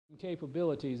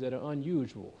capabilities that are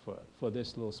unusual for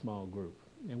this little small group.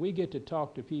 And we get to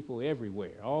talk to people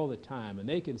everywhere, all the time. And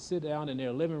they can sit down in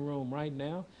their living room right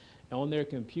now on their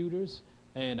computers.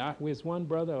 And there's one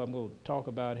brother, I'm going to talk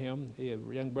about him, a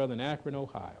young brother in Akron,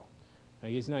 Ohio. Now,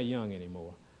 he's not young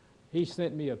anymore. He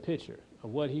sent me a picture of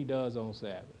what he does on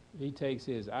Sabbath. He takes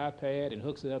his iPad and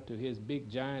hooks it up to his big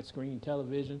giant screen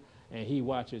television, and he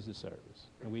watches the service.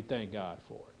 And we thank God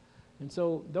for it. And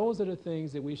so those are the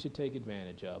things that we should take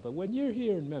advantage of. But when you're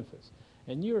here in Memphis,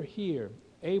 and you're here,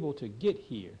 able to get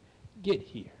here, get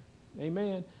here.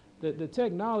 Amen? The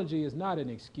technology is not an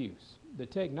excuse. The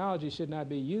technology should not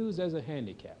be used as a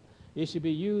handicap. It should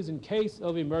be used in case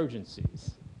of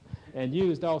emergencies and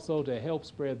used also to help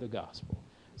spread the gospel.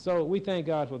 So we thank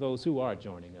God for those who are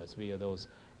joining us via those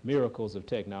miracles of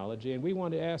technology. And we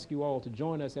want to ask you all to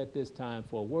join us at this time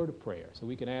for a word of prayer so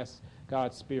we can ask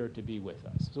God's Spirit to be with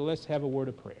us. So let's have a word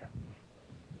of prayer.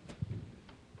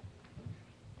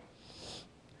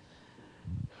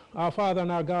 Our Father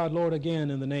and our God, Lord,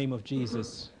 again, in the name of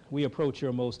Jesus, we approach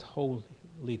your most holy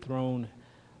throne,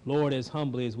 Lord, as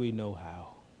humbly as we know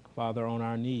how. Father, on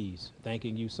our knees,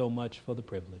 thanking you so much for the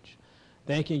privilege.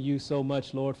 Thanking you so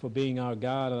much, Lord, for being our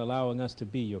God and allowing us to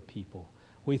be your people.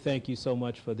 We thank you so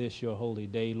much for this, your holy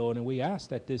day, Lord, and we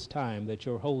ask at this time that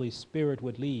your Holy Spirit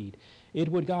would lead. It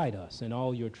would guide us in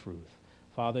all your truth.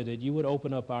 Father, that you would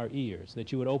open up our ears,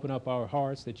 that you would open up our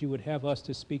hearts, that you would have us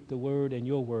to speak the word and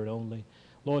your word only,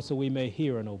 Lord, so we may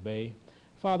hear and obey.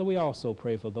 Father, we also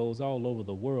pray for those all over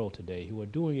the world today who are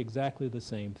doing exactly the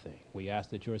same thing. We ask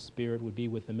that your Spirit would be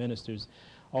with the ministers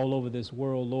all over this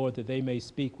world, Lord, that they may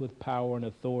speak with power and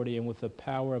authority and with the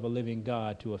power of a living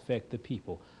God to affect the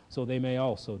people, so they may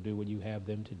also do what you have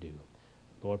them to do.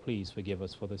 Lord, please forgive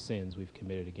us for the sins we've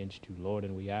committed against you, Lord,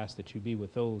 and we ask that you be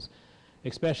with those,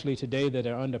 especially today, that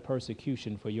are under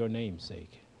persecution for your name's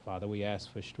sake. Father, we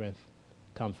ask for strength,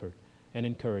 comfort, and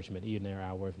encouragement even in their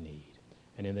hour of need.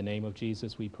 And in the name of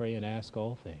Jesus, we pray and ask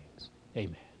all things.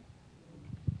 Amen.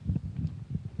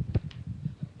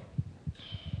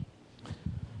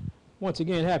 Once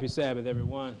again, happy Sabbath,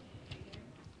 everyone.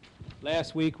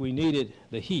 Last week we needed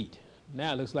the heat.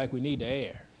 Now it looks like we need the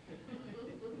air.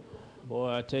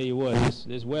 Boy, I tell you what,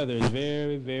 this weather is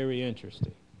very, very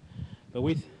interesting. But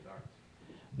you're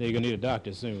going to need a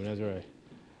doctor soon, that's right.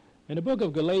 In the book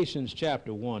of Galatians,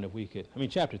 chapter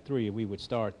 3, if we would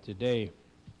start today.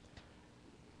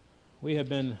 We have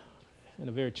been in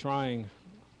a very trying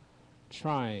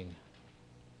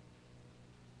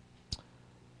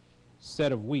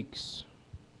set of weeks,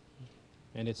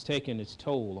 and it's taken its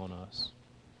toll on us.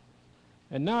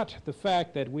 And not the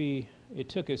fact that it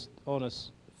took us on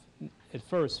us at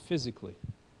first physically,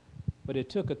 but it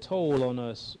took a toll on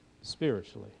us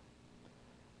spiritually.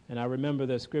 And I remember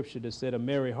the scripture that said, a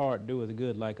merry heart doeth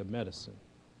good like a medicine.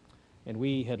 And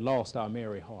we had lost our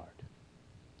merry heart.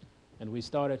 And we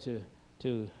started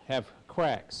to have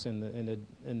cracks, and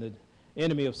the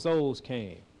enemy of souls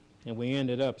came, and we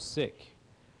ended up sick.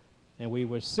 And we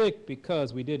were sick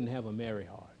because we didn't have a merry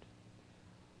heart.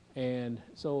 And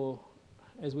so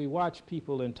as we watch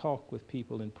people and talk with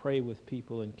people and pray with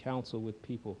people and counsel with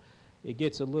people, it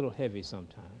gets a little heavy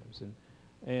sometimes.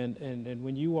 And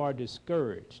when you are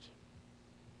discouraged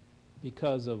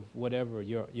because of whatever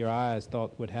your eyes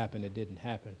thought would happen, it didn't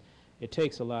happen, it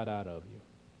takes a lot out of you.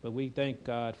 But we thank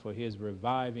God for his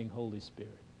reviving Holy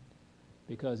Spirit,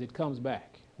 because it comes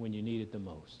back when you need it the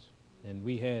most. And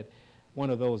we had one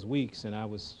of those weeks, and I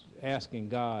was asking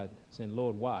God, saying,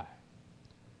 Lord, why?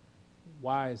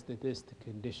 Why is this the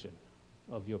condition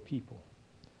of your people?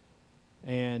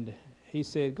 And he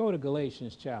said, go to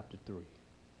Galatians chapter 3.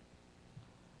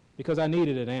 Because I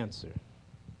needed an answer,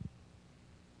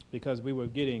 because we were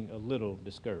getting a little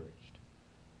discouraged.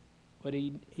 But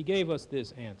he gave us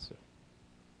this answer.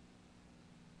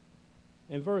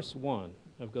 In verse 1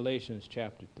 of Galatians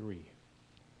chapter 3,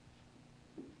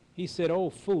 he said, O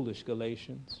foolish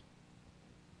Galatians,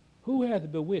 who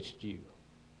hath bewitched you,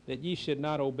 that ye should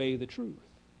not obey the truth,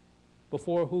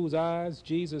 before whose eyes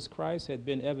Jesus Christ had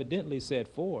been evidently set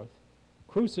forth,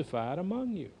 crucified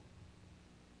among you?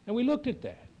 And we looked at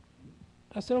that.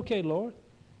 I said, okay, Lord.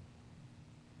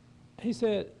 He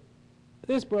said,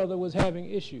 this brother was having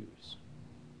issues.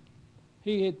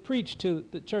 He had preached to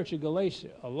the church of Galatia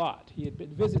a lot. He had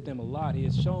visited them a lot. He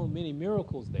had shown many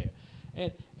miracles there.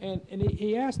 And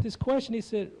he asked this question. He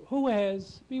said, who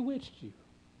has bewitched you?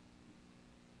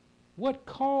 What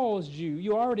caused you?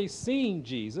 You already seen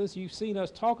Jesus. You've seen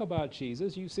us talk about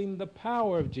Jesus. You've seen the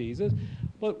power of Jesus.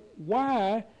 But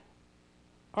why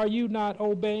are you not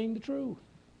obeying the truth?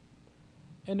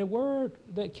 And the word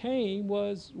that came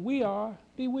was, we are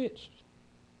bewitched.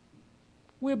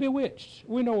 We're bewitched.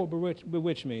 We know what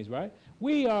bewitched means, right?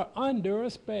 We are under a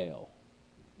spell.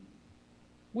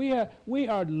 We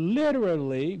are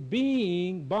literally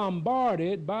being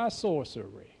bombarded by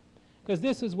sorcery. Because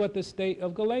this is what the state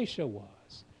of Galatia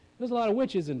was. There's a lot of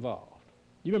witches involved.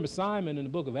 You remember Simon in the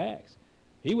book of Acts?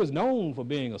 He was known for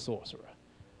being a sorcerer.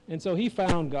 And so he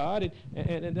found God,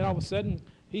 and then all of a sudden,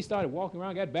 he started walking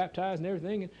around, got baptized and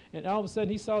everything, and all of a sudden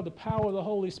he saw the power of the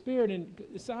Holy Spirit, and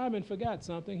Simon forgot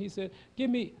something. He said, let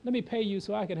me pay you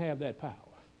so I can have that power.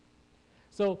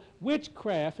 So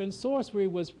witchcraft and sorcery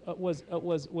was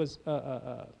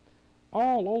all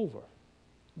over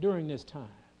during this time.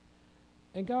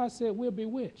 And God said, we're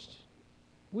bewitched.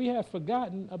 We have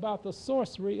forgotten about the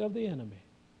sorcery of the enemy.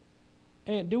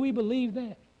 And do we believe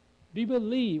that? Do you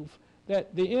believe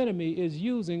that the enemy is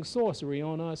using sorcery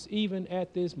on us even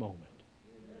at this moment?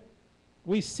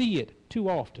 We see it too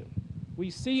often. We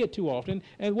see it too often.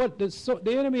 And what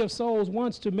the enemy of souls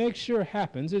wants to make sure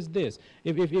happens is this.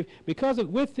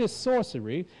 With this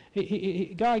sorcery,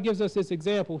 God gives us this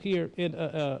example here in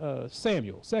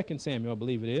Samuel, 2 Samuel, I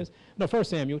believe it is. No, 1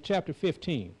 Samuel, chapter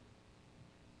 15.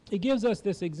 He gives us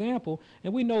this example,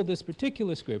 and we know this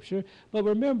particular scripture, but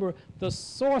remember, the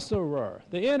sorcerer,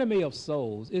 the enemy of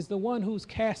souls, is the one who's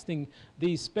casting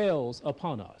these spells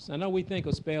upon us. I know we think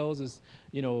of spells as,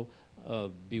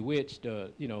 bewitched,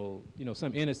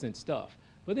 some innocent stuff.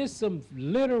 But there's some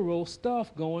literal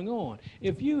stuff going on.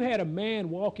 If you had a man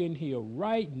walk in here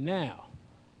right now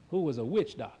who was a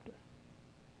witch doctor,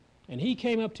 and he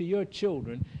came up to your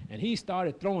children and he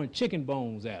started throwing chicken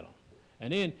bones at them,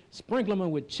 and then sprinkling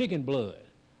them with chicken blood,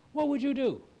 what would you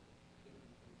do?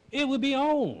 It would be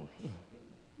on.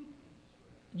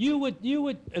 You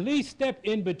would at least step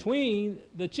in between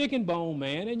the chicken bone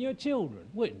man and your children,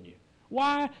 wouldn't you?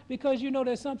 Why? Because you know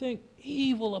there's something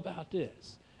evil about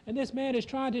this. And this man is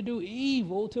trying to do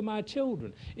evil to my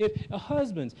children. If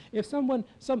husbands, if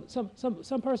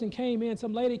some person came in,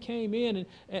 some lady came in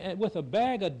and with a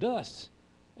bag of dust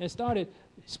and started,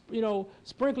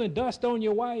 sprinkling dust on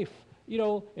your wife,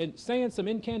 and saying some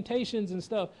incantations and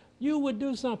stuff, you would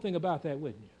do something about that,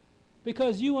 wouldn't you?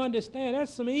 Because you understand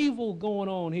there's some evil going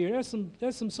on here.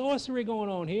 There's some sorcery going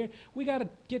on here. We got to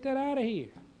get that out of here.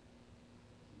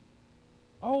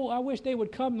 Oh, I wish they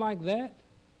would come like that.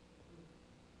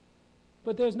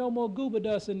 But there's no more gooba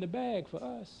dust in the bag for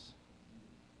us.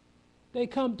 They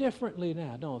come differently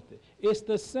now, don't they? It's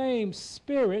the same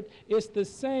spirit. It's the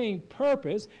same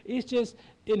purpose. It's just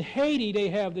in Haiti they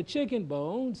have the chicken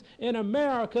bones. In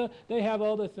America they have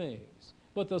other things.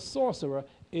 But the sorcerer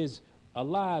is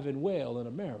alive and well in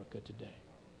America today.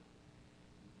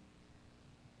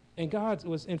 And God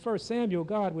was, in 1 Samuel,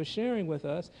 God was sharing with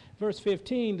us, verse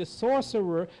 15, the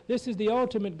sorcerer, this is the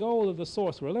ultimate goal of the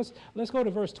sorcerer. Let's go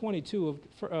to verse 22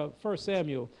 of 1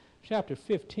 Samuel chapter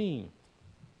 15.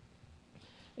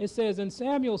 It says, and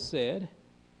Samuel said,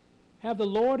 have the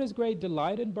Lord as great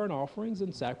delight in burnt offerings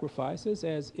and sacrifices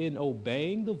as in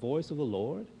obeying the voice of the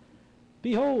Lord?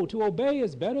 Behold, to obey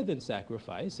is better than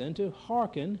sacrifice, and to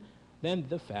hearken than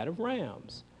the fat of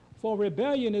rams. For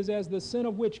rebellion is as the sin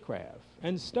of witchcraft,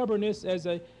 and stubbornness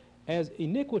as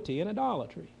iniquity and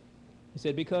idolatry. He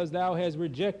said, because thou hast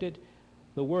rejected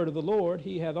the word of the Lord,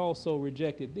 he hath also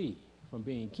rejected thee from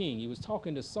being king. He was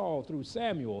talking to Saul through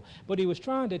Samuel, but he was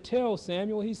trying to tell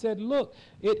Samuel, he said, look,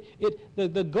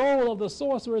 the goal of the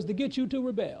sorcerer is to get you to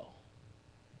rebel,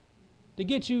 to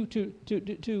get you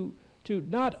to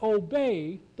not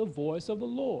obey the voice of the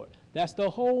Lord. That's the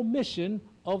whole mission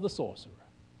of the sorcerer.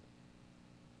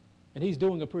 And he's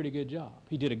doing a pretty good job.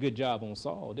 He did a good job on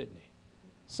Saul, didn't he?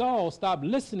 Saul stopped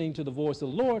listening to the voice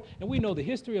of the Lord, and we know the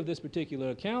history of this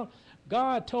particular account.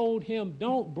 God told him,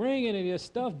 don't bring any of this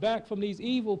stuff back from these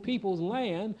evil people's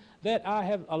land that I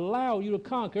have allowed you to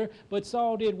conquer. But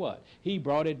Saul did what? He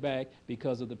brought it back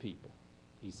because of the people.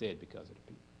 He said because of the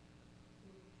people.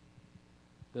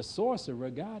 The sorcerer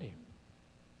got him.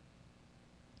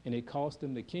 And it cost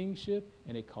him the kingship,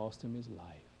 and it cost him his life.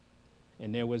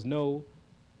 And there was no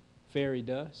fairy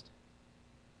dust.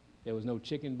 There was no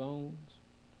chicken bones.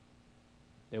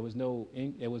 There was no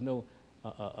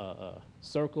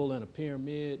circle and a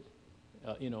pyramid,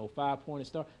 5-pointed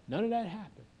star. None of that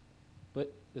happened.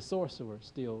 But the sorcerer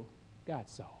still got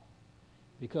Saul,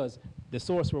 because the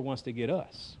sorcerer wants to get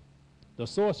us. The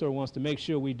sorcerer wants to make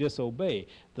sure we disobey.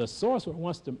 The sorcerer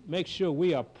wants to make sure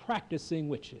we are practicing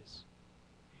witches.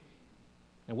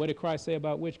 And what did Christ say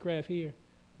about witchcraft here?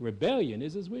 Rebellion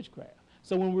is his witchcraft.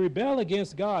 So when we rebel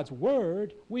against God's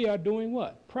word, we are doing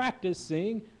what?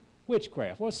 Practicing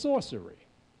witchcraft or sorcery.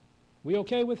 We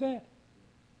okay with that?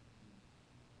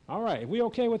 All right, if we're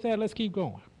okay with that, let's keep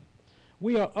going.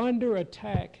 We are under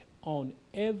attack on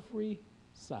every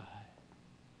side.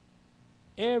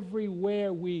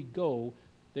 Everywhere we go,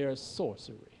 there's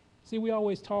sorcery. See, we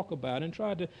always talk about and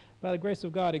try to, by the grace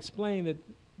of God, explain that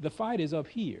the fight is up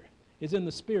here. It's in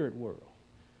the spirit world.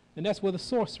 And that's where the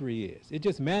sorcery is. It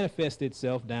just manifests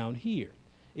itself down here.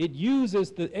 It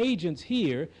uses the agents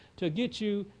here to get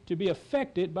you to be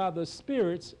affected by the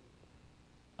spirits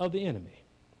of the enemy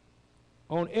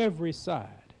on every side.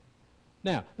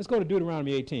 Now, let's go to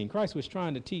Deuteronomy 18. Christ was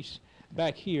trying to teach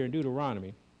back here in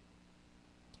Deuteronomy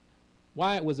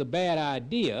why it was a bad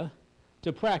idea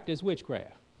to practice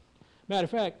witchcraft. Matter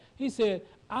of fact, he said,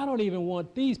 I don't even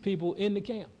want these people in the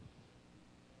camp.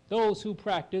 Those who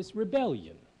practice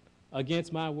rebellion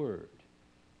against my word.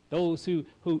 Those who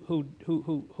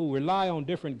rely on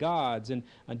different gods and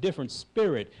a different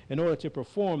spirit in order to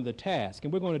perform the task.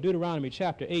 And we're going to Deuteronomy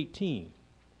chapter 18.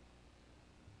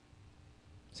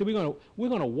 See, we're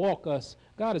going to walk us,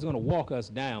 God is going to walk us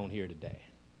down here today.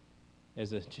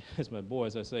 As my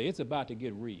boys say, it's about to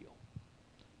get real.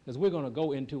 Because we're going to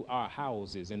go into our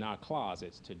houses and our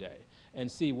closets today and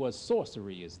see what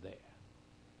sorcery is there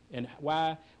and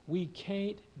why we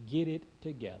can't get it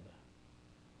together.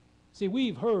 See,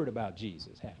 we've heard about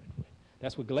Jesus, haven't we?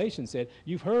 That's what Galatians said.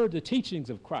 You've heard the teachings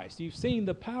of Christ. You've seen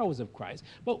the powers of Christ.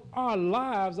 But our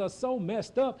lives are so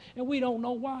messed up, and we don't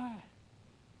know why.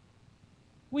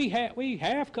 We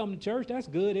have come to church. That's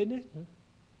good, isn't it?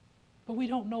 But we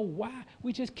don't know why.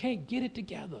 We just can't get it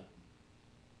together.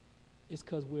 It's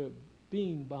because we're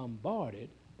being bombarded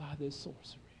by this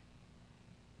sorcery.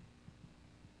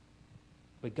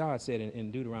 But God said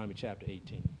in Deuteronomy chapter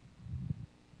 18,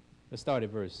 let's start at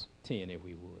verse 10 if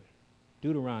we would.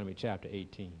 Deuteronomy chapter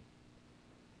 18.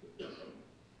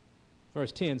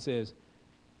 Verse 10 says,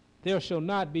 there shall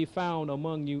not be found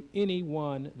among you any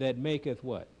one that maketh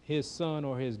what? His son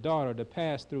or his daughter to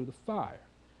pass through the fire,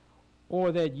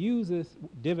 or that useth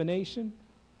divination,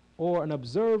 or an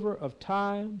observer of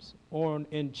times, or an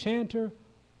enchanter,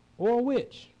 or a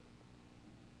witch,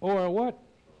 or a what?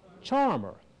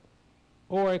 Charmer,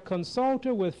 or a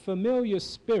consulter with familiar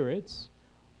spirits,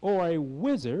 or a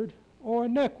wizard, or a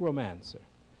necromancer.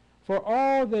 For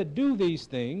all that do these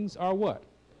things are what?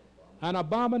 An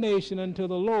abomination unto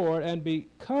the Lord, and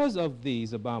because of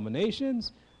these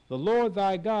abominations, the Lord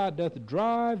thy God doth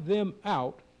drive them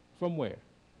out from where?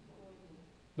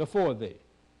 Before thee.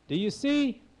 Do you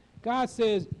see? God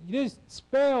says, these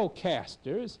spell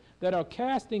casters that are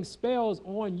casting spells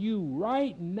on you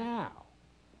right now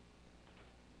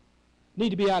need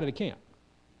to be out of the camp.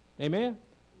 Amen?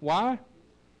 Why?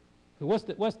 What's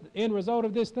the end result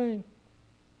of this thing?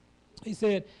 He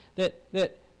said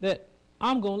that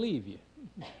I'm going to leave you.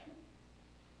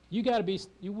 You got to be.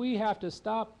 We have to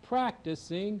stop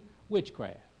practicing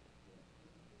witchcraft.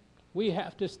 We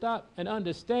have to stop and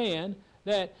understand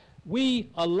that we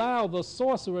allow the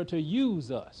sorcerer to use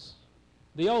us.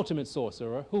 The ultimate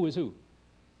sorcerer, who is who?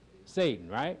 Satan,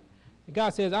 right? And God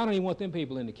says, I don't even want them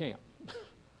people in the camp.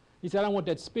 He said, I don't want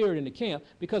that spirit in the camp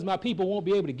because my people won't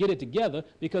be able to get it together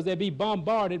because they'll be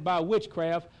bombarded by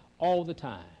witchcraft all the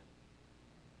time.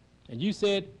 And you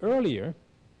said earlier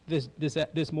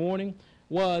this morning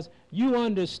was you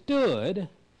understood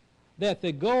that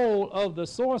the goal of the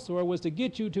sorcerer was to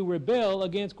get you to rebel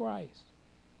against Christ.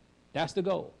 That's the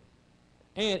goal.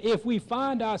 And if we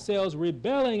find ourselves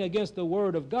rebelling against the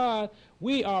word of God,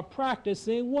 we are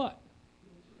practicing what?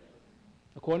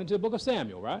 According to the book of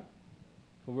Samuel, right?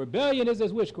 For rebellion is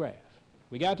as witchcraft.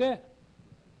 We got that?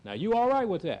 Now, you all right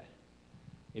with that?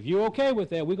 If you're okay with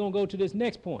that, we're going to go to this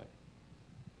next point.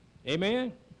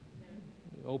 Amen?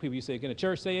 Old people, you say, can the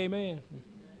church say amen?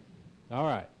 All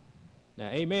right. Now,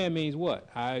 amen means what?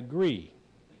 I agree.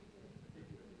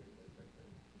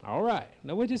 All right.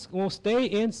 Now, we're just going to stay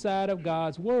inside of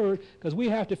God's word because we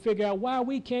have to figure out why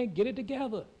we can't get it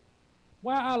together.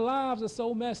 Why our lives are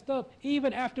so messed up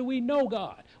even after we know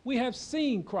God. We have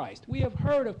seen Christ. We have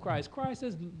heard of Christ. Christ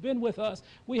has been with us.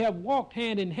 We have walked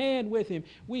hand in hand with him.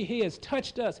 He has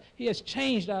touched us. He has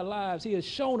changed our lives. He has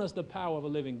shown us the power of a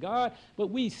living God, but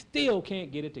we still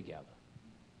can't get it together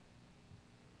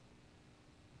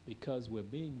because we're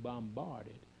being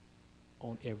bombarded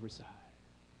on every side.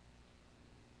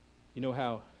 You know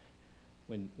how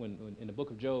when in the book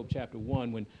of Job, chapter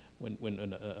 1, when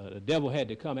the devil had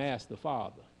to come ask the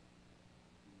Father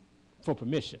for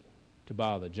permission to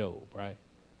bother Job, right?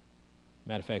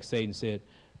 Matter of fact, Satan said,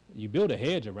 you build a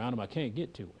hedge around him, I can't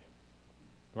get to him,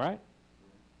 right?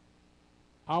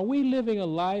 Are we living a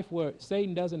life where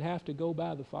Satan doesn't have to go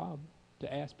by the Father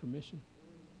to ask permission?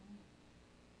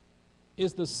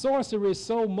 Is the sorcery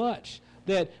so much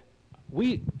that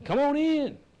we, come on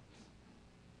in?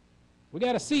 We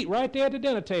got a seat right there at the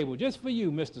dinner table just for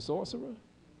you, Mr. Sorcerer.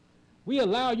 We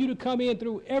allow you to come in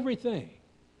through everything,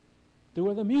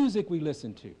 through the music we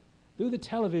listen to, through the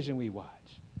television we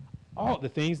watch, all the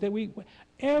things that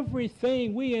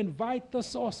everything we invite the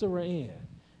sorcerer in.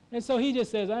 And so he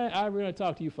just says, I'm going to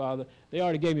talk to you, Father. They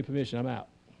already gave me permission. I'm out.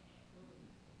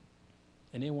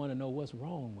 And they want to know what's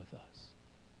wrong with us.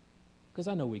 Because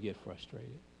I know we get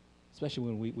frustrated,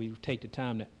 especially when we take the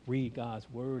time to read God's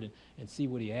word and see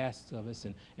what he asks of us.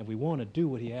 And we want to do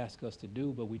what he asks us to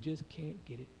do, but we just can't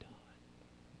get it done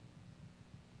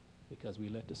because we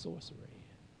let the sorcerer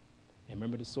in. And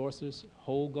remember, the sorcerer's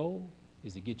whole goal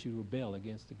is to get you to rebel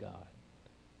against the God.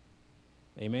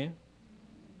 Amen?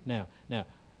 Now,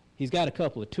 he's got a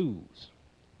couple of tools.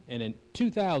 And in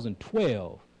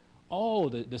 2012,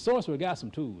 the sorcerer got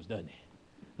some tools, doesn't he?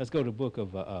 Let's go to the book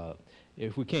of,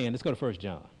 if we can, let's go to 1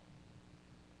 John.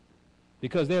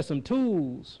 Because there's some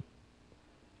tools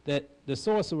that the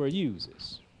sorcerer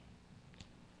uses.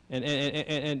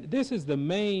 And this is the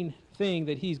main thing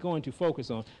that he's going to focus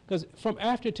on. Because from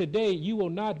after today, you will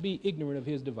not be ignorant of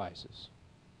his devices.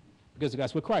 Because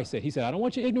that's what Christ said. He said, I don't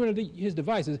want you ignorant of his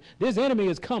devices. This enemy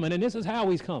is coming, and this is how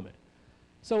he's coming.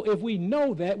 So if we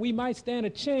know that, we might stand a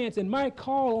chance and might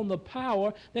call on the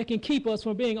power that can keep us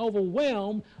from being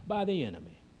overwhelmed by the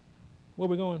enemy. Where are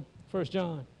we going? 1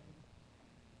 John.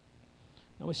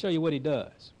 I'm going to show you what he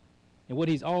does and what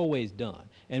he's always done.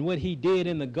 And what he did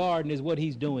in the garden is what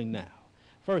he's doing now.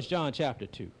 1 John chapter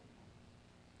 2.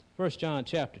 1 John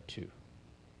chapter 2.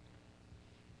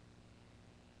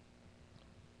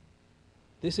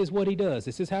 This is what he does.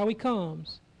 This is how he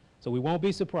comes. So we won't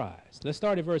be surprised. Let's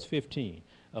start at verse 15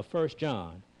 of 1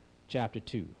 John chapter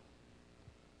 2.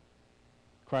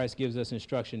 Christ gives us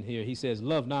instruction here. He says,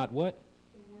 love not what?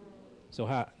 So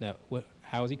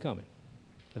how is he coming?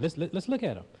 Let's look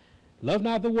at him. Love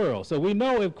not the world. So we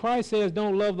know if Christ says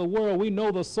don't love the world, we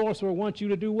know the sorcerer wants you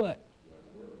to do what?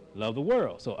 Love the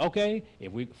world. So, okay,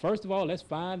 first of all, let's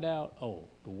find out,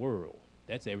 the world.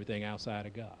 That's everything outside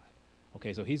of God.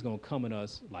 Okay, so he's going to come at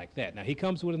us like that. Now, he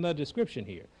comes with another description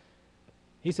here.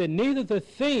 He said, neither the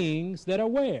things that are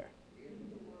where?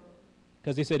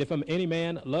 Because he said, if any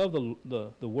man love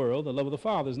the world, the love of the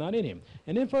Father is not in him.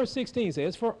 And then verse 16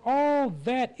 says, for all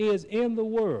that is in the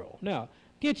world. Now,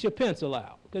 get your pencil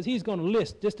out, because he's going to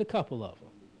list just a couple of them.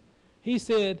 He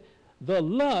said, the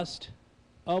lust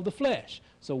of the flesh.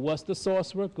 So what's the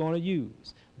sorcerer going to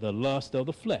use? The lust of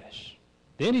the flesh.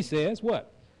 Then he says,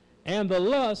 what? And the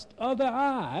lust of the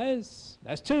eyes,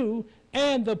 that's two,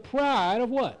 and the pride of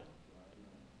what?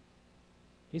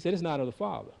 He said it's not of the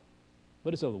Father,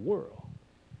 but it's of the world.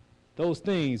 Those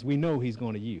things we know he's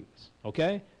going to use,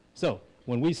 okay? So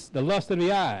when the lust of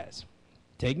the eyes,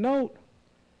 take note,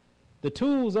 the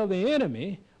tools of the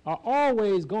enemy are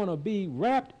always going to be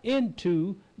wrapped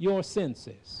into your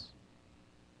senses.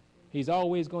 He's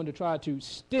always going to try to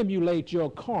stimulate your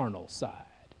carnal side.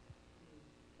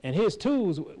 And his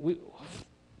tools,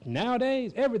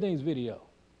 nowadays, everything's video.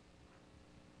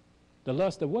 The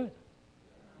lust of what?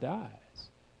 The eyes.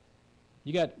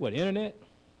 You got what, internet?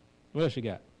 What else you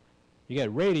got? You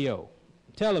got radio,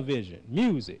 television,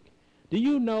 music. Do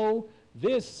you know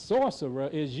this sorcerer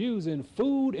is using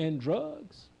food and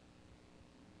drugs?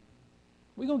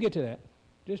 We're going to get to that.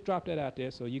 Just drop that out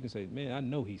there so you can say, man, I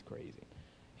know he's crazy.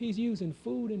 He's using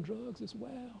food and drugs as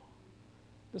well.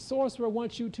 The sorcerer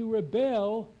wants you to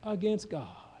rebel against God.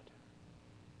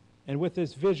 And with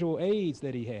this visual aids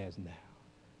that he has now,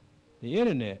 the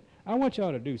internet, I want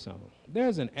y'all to do something.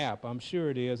 There's an app, I'm sure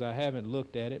it is, I haven't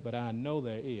looked at it, but I know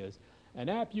there is, an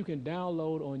app you can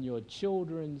download on your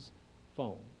children's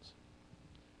phones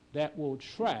that will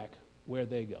track where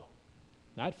they go.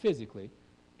 Not physically,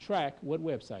 track what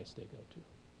websites they go to.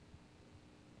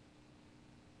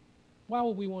 Why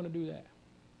would we want to do that?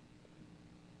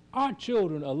 Our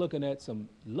children are looking at some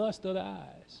lust of the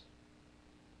eyes.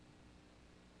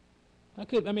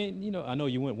 I know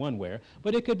you went one where,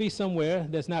 but it could be somewhere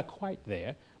that's not quite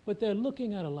there, but they're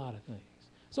looking at a lot of things.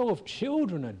 So if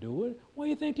children are doing it, what do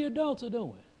you think the adults are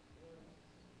doing?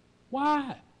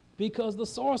 Why? Because the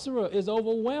sorcerer is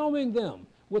overwhelming them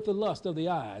with the lust of the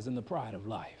eyes and the pride of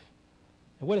life.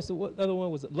 And what other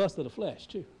one was the lust of the flesh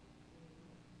too.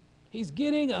 He's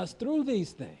getting us through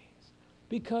these things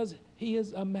because he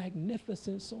is a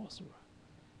magnificent sorcerer.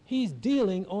 He's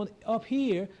dealing up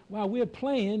here while we're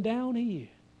playing down here.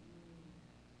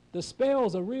 The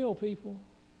spells are real, people.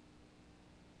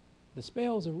 The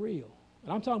spells are real.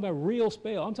 And I'm talking about real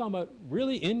spells. I'm talking about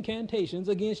really incantations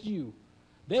against you.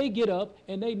 They get up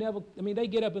and they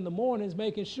get up in the mornings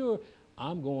making sure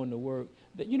I'm going to work.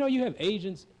 You know you have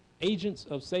agents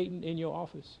of Satan in your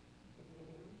office.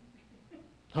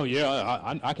 Oh,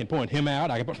 yeah, I can point him out.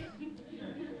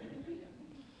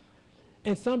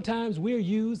 And sometimes we're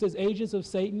used as agents of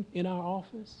Satan in our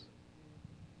office.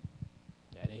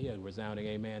 I didn't hear a resounding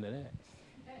amen to that.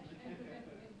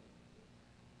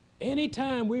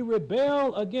 Anytime we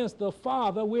rebel against the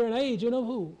Father, we're an agent of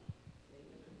who?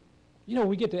 You know,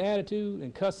 we get the attitude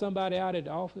and cuss somebody out at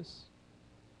the office.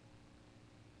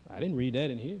 I didn't read that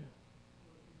in here.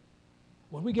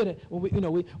 When we get it,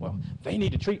 well, they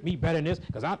need to treat me better than this,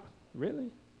 because really?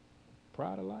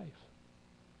 Pride of life.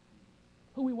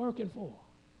 Who we working for?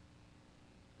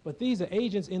 But these are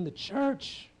agents in the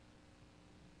church.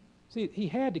 See, he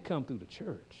had to come through the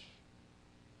church.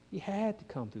 He had to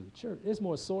come through the church. There's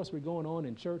more sorcery going on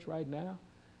in church right now,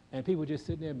 and people just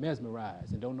sitting there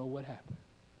mesmerized and don't know what happened.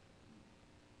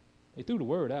 They threw the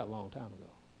word out a long time ago.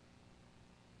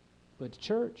 But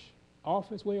church,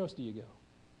 office, where else do you go?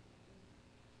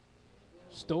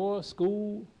 Store,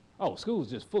 school. Oh, school's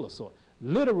just full of sorcery.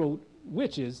 Literal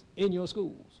witches in your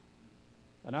schools.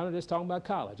 And I'm not just talking about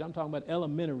college. I'm talking about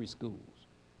elementary schools.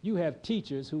 You have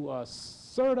teachers who are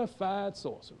certified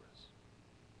sorcerers.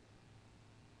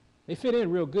 They fit in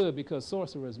real good because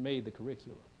sorcerers made the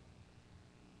curriculum.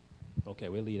 Okay,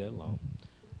 we'll leave that alone.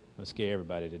 I'll scare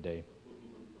everybody today.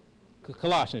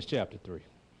 Colossians chapter 3.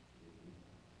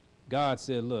 God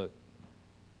said, look,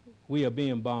 we are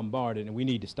being bombarded and we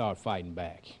need to start fighting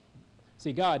back.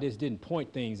 See, God just didn't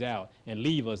point things out and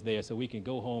leave us there so we can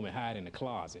go home and hide in the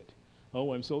closet.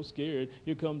 Oh, I'm so scared.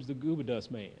 Here comes the goober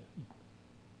dust man.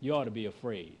 You ought to be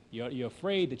afraid. You're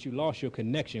afraid that you lost your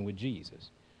connection with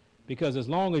Jesus. Because as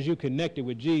long as you're connected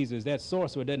with Jesus, that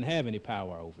sorcerer doesn't have any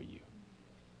power over you.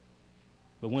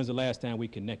 But when's the last time we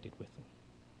connected with him?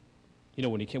 You know,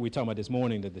 when we talked about this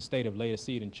morning that the state of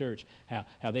Laodicean church,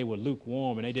 how they were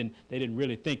lukewarm and they didn't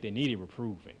really think they needed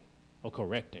reproving or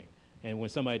correcting. And when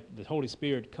the Holy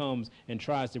Spirit comes and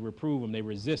tries to reprove them, they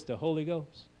resist the Holy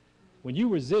Ghost. When you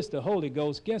resist the Holy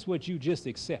Ghost, guess what you just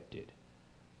accepted?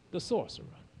 The sorcerer.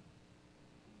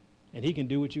 And he can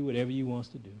do with you whatever he wants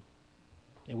to do.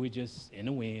 And we're just in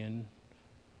the wind.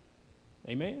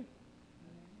 Amen?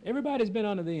 Everybody's been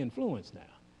under the influence now.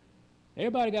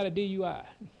 Everybody got a DUI.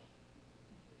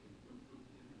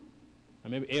 Or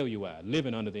maybe LUI,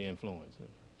 living under the influence.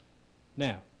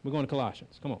 Now, we're going to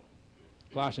Colossians. Come on.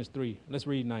 Colossians 3. Let's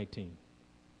read 19.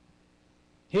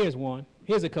 Here's one.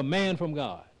 Here's a command from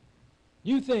God.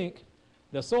 You think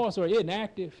the sorcerer isn't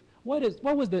active? What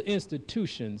was the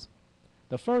institutions,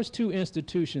 the first two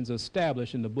institutions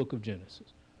established in the book of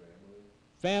Genesis?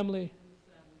 Family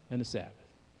and the Sabbath.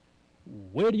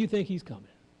 Where do you think he's coming?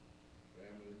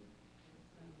 Family.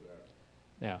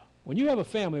 Now, when you have a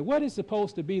family, what is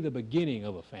supposed to be the beginning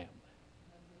of a family?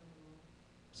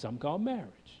 Some call marriage.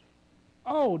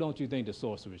 Oh, don't you think the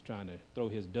sorcerer is trying to throw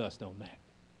his dust on that?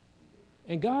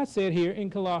 And God said here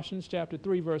in Colossians chapter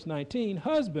 3, verse 19,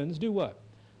 husbands, do what?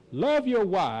 Love your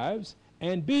wives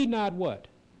and be not what?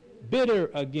 Bitter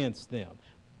against them.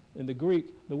 In the Greek,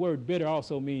 the word bitter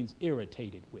also means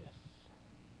irritated with.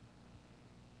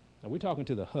 Now, we're talking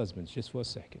to the husbands just for a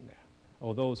second now,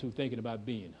 or those who are thinking about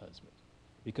being husbands.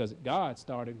 Because God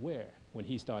started where? When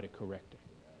he started correcting.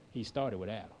 He started with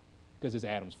Adam, because it's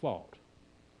Adam's fault.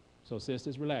 So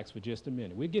sisters, relax for just a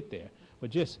minute. We'll get there.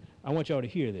 But I want y'all to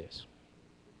hear this.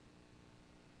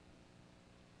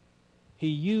 He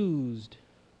used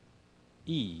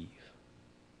Eve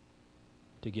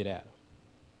to get Adam.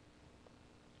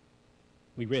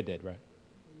 We read that, right?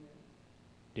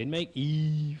 Didn't make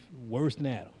Eve worse than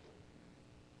Adam.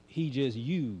 He just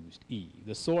used Eve.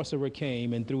 The sorcerer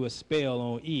came and threw a spell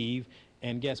on Eve,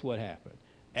 and guess what happened?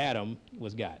 Adam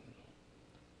was gotten.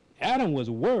 Adam was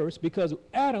worse because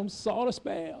Adam saw the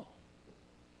spell.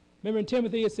 Remember in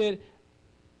Timothy it said,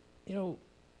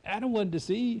 Adam wasn't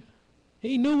deceived.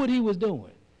 He knew what he was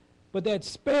doing. But that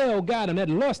spell got him. That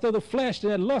lust of the flesh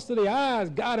and that lust of the eyes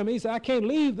got him. He said, I can't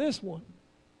leave this one.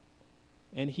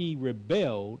 And he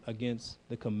rebelled against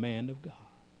the command of God.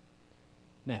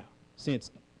 Now,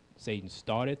 since Satan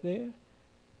started there,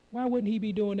 why wouldn't he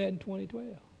be doing that in 2012?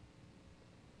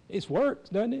 It's works,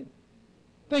 doesn't it?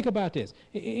 Think about this.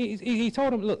 He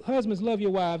told him, look, husbands, love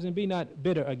your wives and be not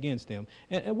bitter against them.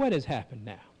 And what has happened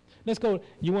now? Let's go.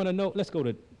 You want to know?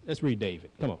 Let's read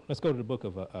David. Come on. Let's go to the book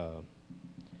of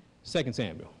 2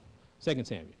 Samuel. 2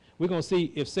 Samuel. We're going to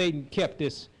see if Satan kept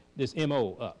this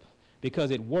MO up,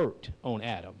 because it worked on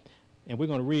Adam. And we're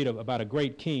going to read about a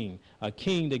great king, a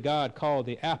king that God called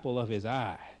the apple of his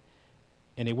eye.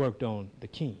 And it worked on the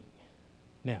king.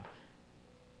 Now,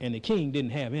 and the king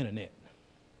didn't have internet.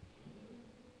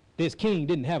 This king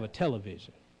didn't have a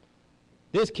television.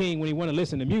 This king, when he wanted to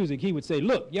listen to music, he would say,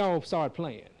 look, y'all start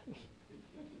playing.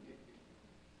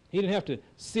 He didn't have to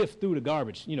sift through the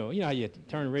garbage. You know how you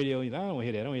turn the radio, I don't want to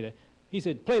hear that, I don't hear that. He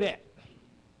said, play that.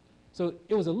 So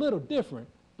it was a little different,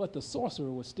 but the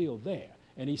sorcerer was still there.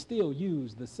 And he still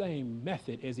used the same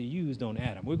method as he used on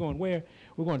Adam. We're going where?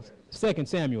 We're going to 2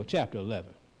 Samuel chapter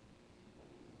 11.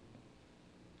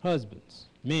 Husbands,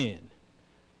 men,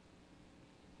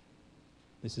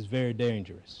 this is very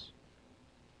dangerous.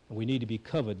 And we need to be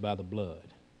covered by the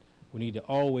blood. We need to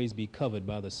always be covered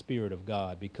by the Spirit of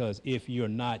God, because if you're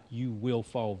not, you will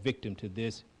fall victim to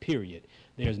this, period.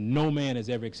 There's no man has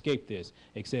ever escaped this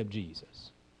except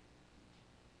Jesus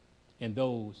and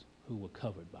those who were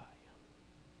covered by him.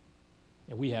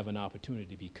 And we have an opportunity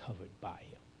to be covered by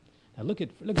him. Now look at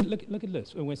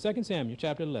this. We're in 2 Samuel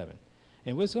chapter 11.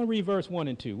 And we're going to read verse 1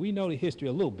 and 2. We know the history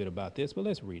a little bit about this, but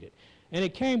let's read it. And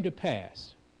it came to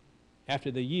pass, after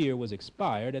the year was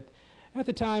expired, at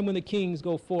the time when the kings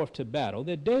go forth to battle,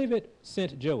 that David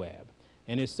sent Joab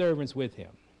and his servants with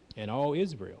him, and all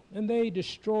Israel. And they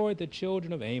destroyed the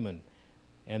children of Ammon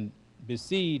and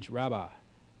besieged Rabbah.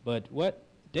 But what?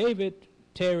 David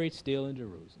tarried still in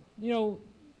Jerusalem. You know,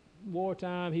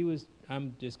 wartime,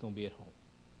 I'm just going to be at home.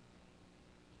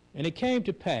 And it came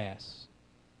to pass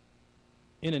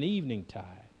in an evening tide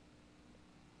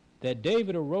that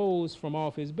David arose from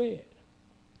off his bed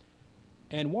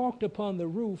and walked upon the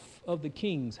roof of the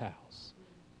king's house.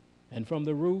 And from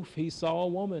the roof he saw a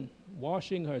woman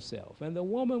washing herself, and the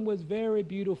woman was very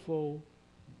beautiful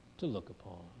to look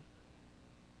upon.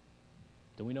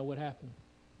 Do we know what happened?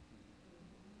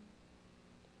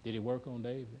 Did it work on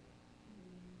David?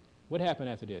 What happened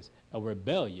after this? A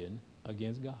rebellion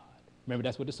against God. Remember,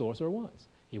 that's what the sorcerer wants.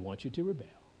 He wants you to rebel.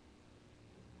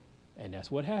 And that's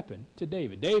what happened to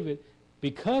David. David,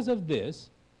 because of this,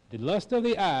 the lust of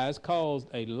the eyes caused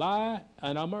a lie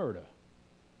and a murder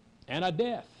and a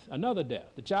death, another death.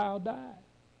 The child died.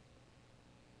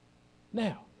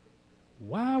 Now,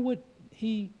 why would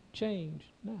he change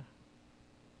now?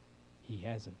 He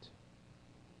hasn't.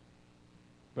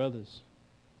 Brothers,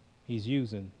 he's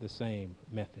using the same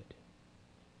method.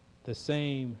 The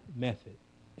same method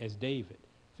as David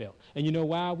felt. And you know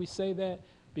why we say that?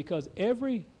 Because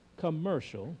every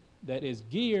commercial that is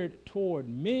geared toward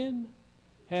men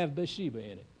have Bathsheba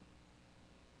in it.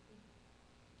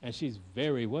 And she's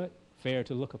very what? Fair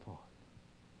to look upon.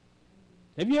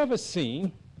 Have you ever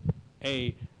seen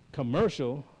a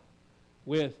commercial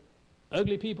with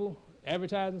ugly people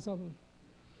advertising something?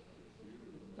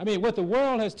 I mean, what the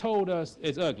world has told us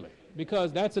is ugly,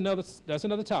 because that's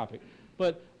another topic.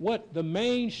 But what the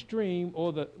mainstream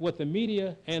or what the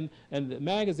media and the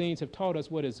magazines have taught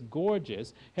us what is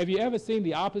gorgeous, have you ever seen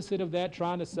the opposite of that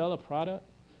trying to sell a product?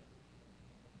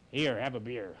 Here, have a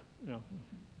beer. You know.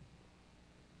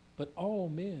 But all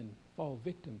men fall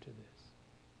victim to this.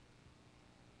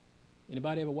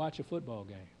 Anybody ever watch a football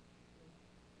game?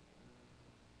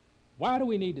 Why do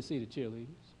we need to see the cheerleaders?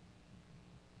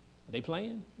 Are they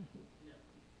playing?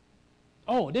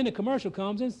 Oh, then the commercial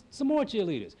comes and some more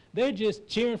cheerleaders. They're just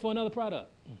cheering for another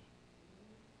product.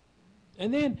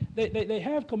 And then they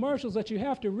have commercials that you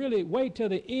have to really wait till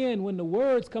the end when the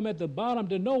words come at the bottom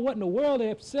to know what in the world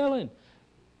they're selling.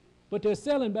 But they're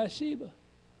selling Bathsheba.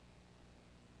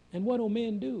 And what do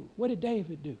men do? What did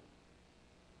David do?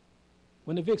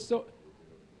 When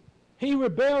he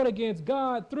rebelled against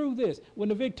God through this. When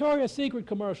the Victoria's Secret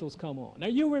commercials come on. Now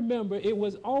you remember it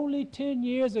was only 10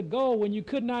 years ago when you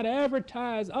could not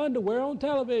advertise underwear on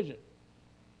television.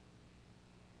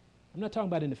 I'm not talking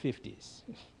about in the 50s.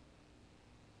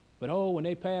 But when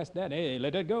they passed that, hey,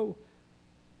 let that go.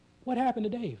 What happened to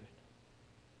David?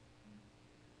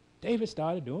 David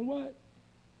started doing what?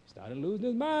 Started losing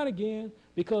his mind again,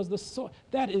 because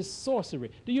that is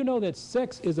sorcery. Do you know that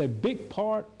sex is a big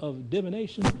part of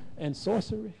divination and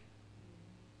sorcery?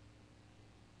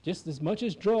 Just as much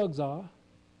as drugs are.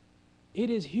 It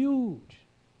is huge.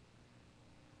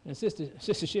 And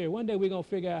Sister Sherry, one day we're going to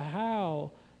figure out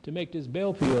how to make this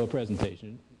Bell Pill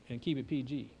presentation and keep it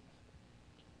PG.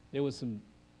 There was some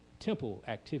temple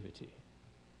activity.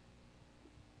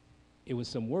 It was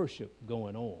some worship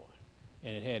going on.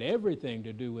 And it had everything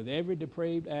to do with every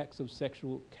depraved acts of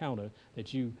sexual encounter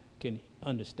that you can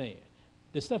understand.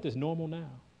 The stuff that's normal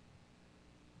now.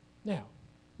 Now,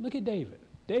 look at David.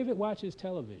 David watches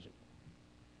television.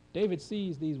 David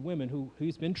sees these women who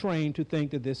he's been trained to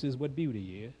think that this is what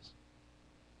beauty is.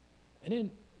 And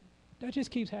then that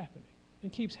just keeps happening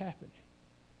and keeps happening.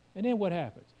 And then what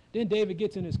happens? Then David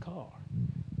gets in his car.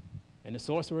 And the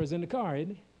sorcerer's in the car,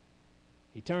 isn't he?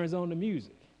 He turns on the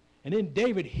music. And then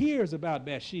David hears about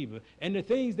Bathsheba and the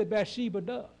things that Bathsheba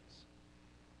does.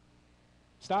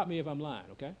 Stop me if I'm lying,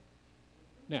 okay?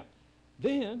 Now,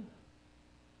 then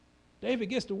David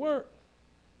gets to work,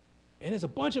 and there's a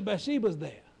bunch of Bathshebas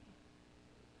there.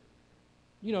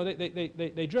 You know,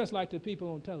 they dress like the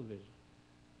people on television.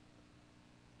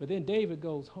 But then David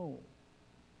goes home.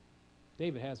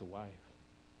 David has a wife.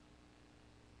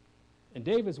 And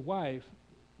David's wife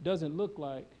doesn't look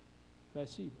like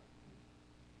Bathsheba.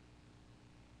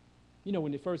 You know,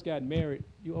 when they first got married,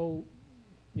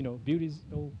 beauty's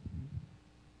old.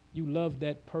 You love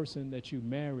that person that you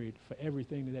married for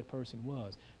everything that person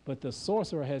was. But the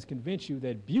sorcerer has convinced you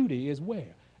that beauty is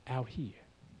where? Out here.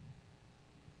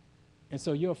 And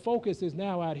so your focus is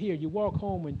now out here. You walk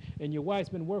home and your wife's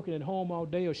been working at home all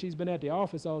day, or she's been at the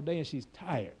office all day and she's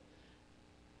tired.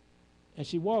 And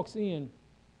she walks in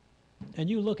and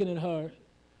you looking at her,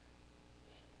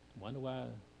 wonder why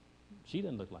she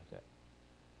doesn't look like that.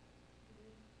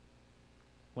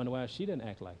 Wonder why she doesn't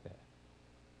act like that.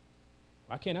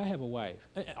 Why can't I have a wife?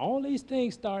 And all these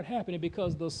things start happening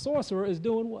because the sorcerer is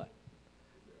doing what?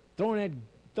 Throwing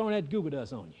that goober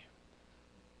dust on you.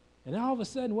 And all of a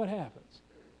sudden, what happens?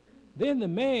 Then the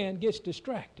man gets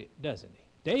distracted, doesn't he?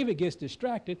 David gets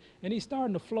distracted, and he's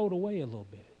starting to float away a little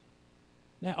bit.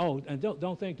 Now, and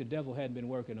don't think the devil hadn't been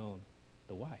working on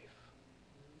the wife.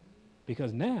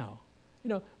 Because now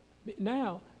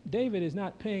David is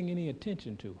not paying any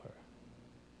attention to her.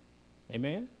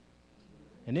 Amen?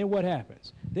 And then what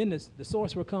happens? Then the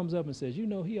sorcerer comes up and says,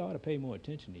 he ought to pay more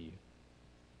attention to you.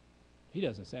 He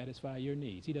doesn't satisfy your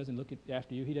needs. He doesn't look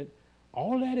after you.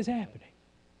 All that is happening.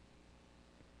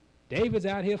 David's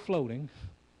out here floating,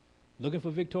 looking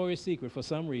for Victoria's Secret for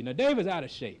some reason. Now, David's out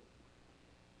of shape.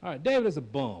 All right, David is a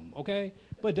bum, okay?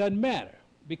 But it doesn't matter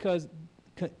because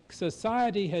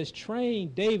society has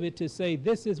trained David to say,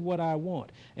 this is what I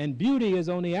want. And beauty is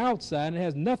on the outside and it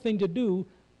has nothing to do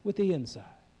with the inside.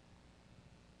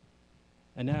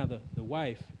 And now the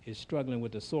wife is struggling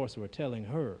with the sorcerer, telling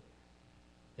her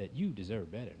that you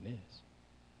deserve better than this.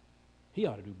 He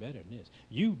ought to do better than this.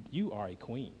 You are a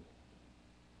queen.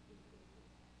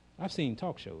 I've seen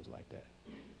talk shows like that.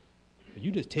 But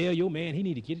you just tell your man he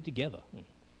need to get it together.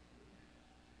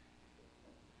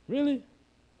 Really?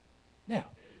 Now,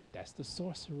 that's the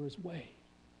sorcerer's way.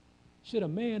 Should a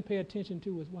man pay attention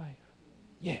to his wife?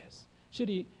 Yes. Should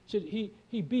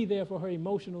he be there for her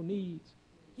emotional needs?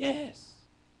 Yes.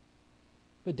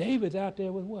 But David's out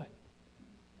there with what?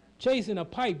 Chasing a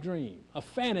pipe dream, a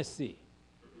fantasy.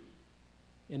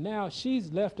 And now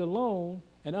she's left alone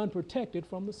and unprotected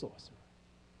from the sorcerer.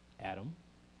 Adam.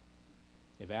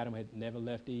 If Adam had never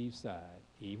left Eve's side,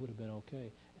 Eve would have been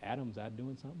okay. Adam's out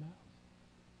doing something else.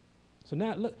 So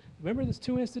now, look, remember there's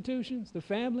two institutions, the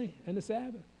family and the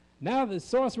Sabbath? Now the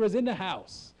sorcerer's in the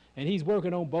house, and he's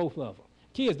working on both of them.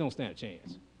 Kids don't stand a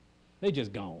chance. They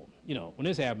just gone. When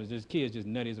this happens, this kid's just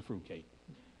nutty as a fruitcake.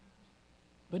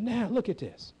 But now, look at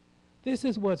this. This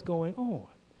is what's going on.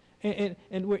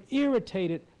 And we're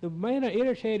irritated. The men are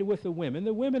irritated with the women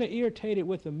are irritated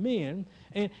with the men.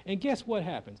 And guess what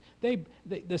happens?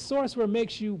 The sorcerer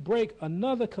makes you break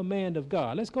another command of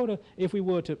God. Let's go to, if we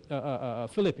would, to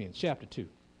Philippians chapter 2.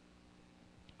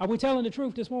 Are we telling the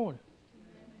truth this morning?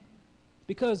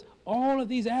 Because all of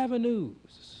these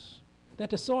avenues that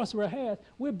the sorcerer has,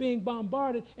 we're being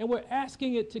bombarded and we're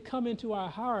asking it to come into our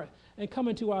heart and come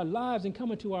into our lives and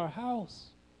come into our house.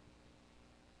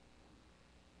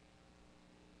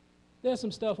 There's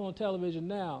some stuff on television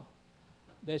now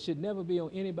that should never be on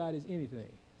anybody's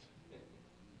anything.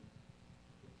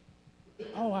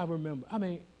 Oh, I remember.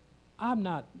 I'm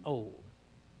not old.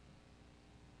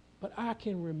 But I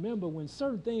can remember when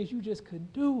certain things you just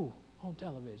couldn't do on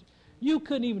television. You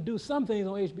couldn't even do some things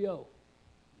on HBO.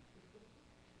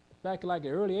 Back in like the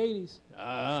early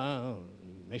 80s,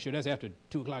 make sure that's after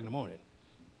 2 o'clock in the morning.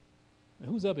 And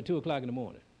who's up at 2 o'clock in the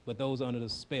morning? But those under the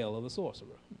spell of the sorcerer.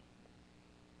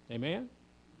 Amen?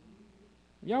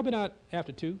 Y'all been out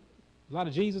after 2? A lot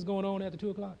of Jesus going on after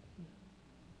 2 o'clock?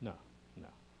 No.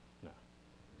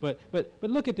 But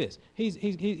look at this.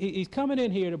 He's coming in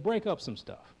here to break up some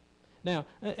stuff. Now,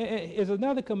 is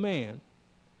another command.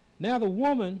 Now the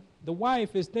woman, the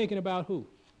wife, is thinking about who?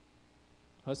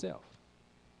 Herself.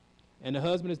 And the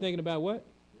husband is thinking about what?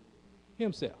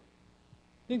 Himself.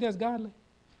 Think that's godly?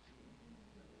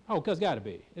 Oh, because it's got to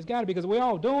be. It's got to be because we're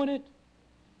all doing it.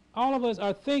 All of us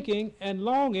are thinking and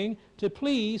longing to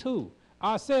please who?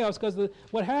 Ourselves, because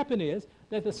what happened is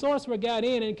that the sorcerer got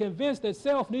in and convinced that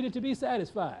self needed to be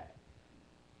satisfied.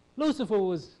 Lucifer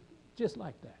was just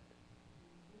like that.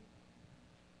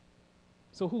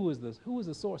 So who is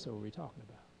the sorcerer we're talking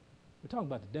about? We're talking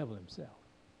about the devil himself.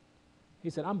 He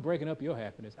said, I'm breaking up your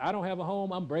happiness. I don't have a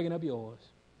home, I'm breaking up yours.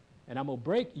 And I'm going to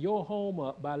break your home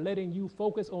up by letting you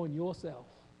focus on yourself.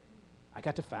 I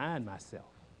got to find myself.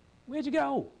 Where'd you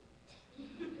go?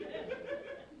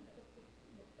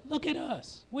 Look at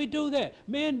us. We do that.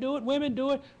 Men do it, women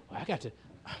do it. Well,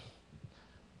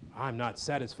 I'm not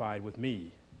satisfied with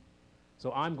me.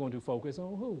 So I'm going to focus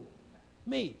on who?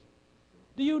 Me.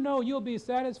 Do you know you'll be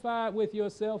satisfied with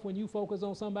yourself when you focus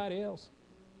on somebody else?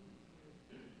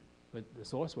 But the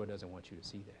sorcerer doesn't want you to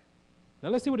see that. Now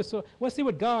let's see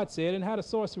what God said and how the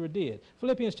sorcerer did.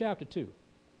 Philippians chapter 2.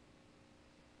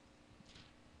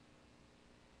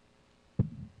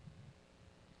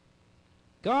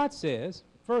 God says,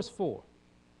 verse 4.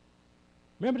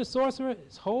 Remember the sorcerer,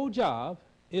 his whole job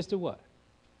is to what?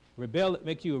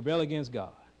 Make you rebel against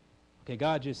God. Okay,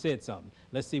 God just said something.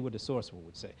 Let's see what the sorcerer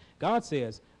would say. God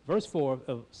says, verse 4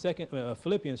 of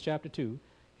Philippians chapter 2,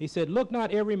 he said, look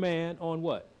not every man on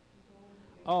what?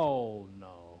 Oh,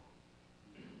 no.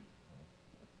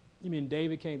 You mean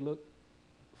David can't look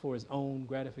for his own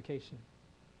gratification?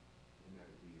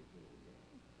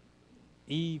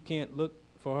 Eve can't look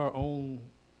for her own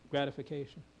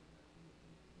gratification?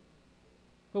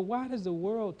 But why does the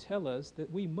world tell us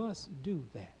that we must do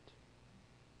that?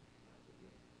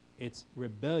 It's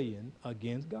rebellion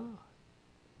against God.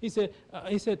 He said,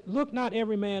 look not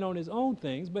every man on his own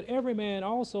things, but every man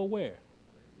also where?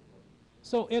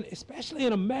 So especially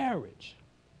in a marriage,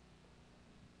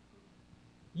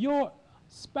 your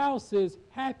spouse's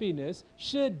happiness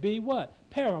should be what?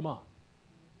 Paramount.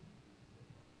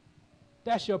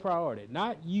 That's your priority,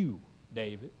 not you,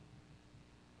 David.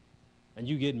 And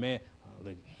you get mad. Oh,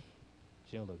 look,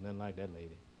 she don't look nothing like that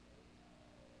lady.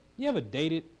 You ever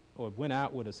dated or went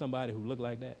out with somebody who looked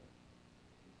like that?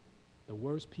 The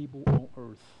worst people on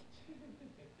earth.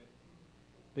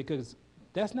 Because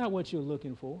that's not what you're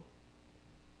looking for.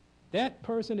 That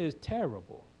person is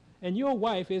terrible. And your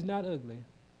wife is not ugly.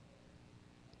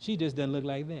 She just doesn't look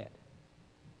like that.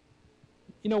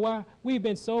 You know why? We've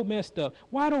been so messed up.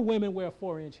 Why do women wear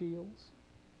 4-inch heels?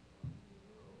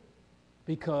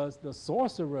 Because the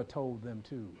sorcerer told them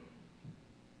to.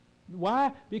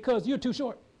 Why? Because you're too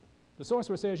short. The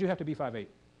sorcerer says you have to be 5'8".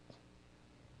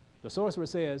 The sorcerer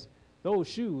says those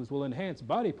shoes will enhance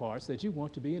body parts that you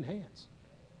want to be enhanced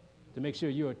to make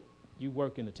sure you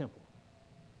work in the temple.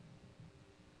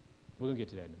 We're going to get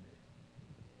to that in a minute.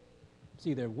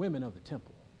 See, they're women of the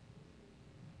temple.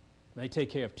 They take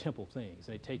care of temple things.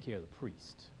 They take care of the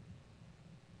priest.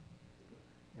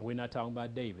 And we're not talking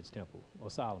about David's temple or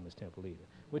Solomon's temple either.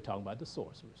 We're talking about the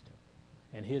sorcerer's temple.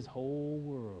 And his whole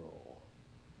world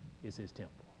is his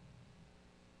temple.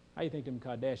 How do you think them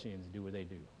Kardashians do what they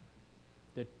do?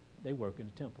 They work in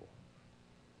the temple.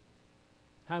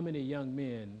 How many young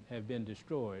men have been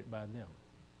destroyed by them?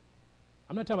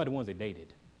 I'm not talking about the ones they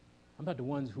dated. I'm about the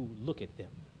ones who look at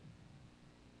them.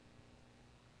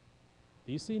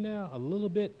 Do you see now a little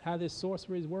bit how this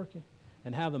sorcery is working?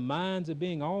 And how the minds are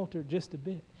being altered just a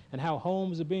bit? And how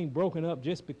homes are being broken up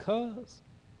just because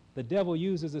the devil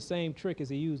uses the same trick as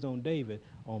he used on David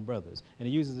on brothers. And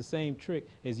he uses the same trick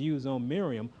as he used on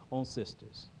Miriam on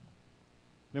sisters.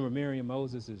 Remember Miriam,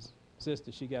 Moses' sister,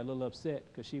 she got a little upset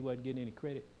because she wasn't getting any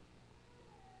credit.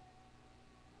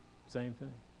 Same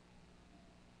thing.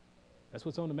 That's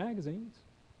what's on the magazines.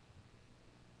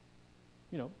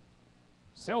 You know,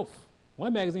 self.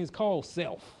 One magazine is called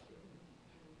Self.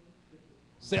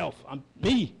 Self, I'm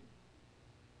me.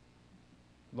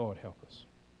 Lord, help us.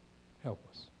 Help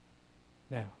us.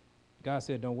 Now, God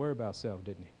said, don't worry about self,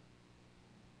 didn't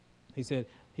he?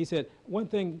 He said, one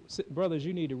thing, brothers,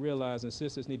 you need to realize and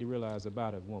sisters need to realize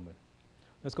about a woman.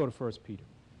 Let's go to 1 Peter.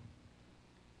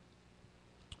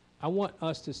 I want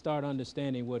us to start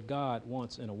understanding what God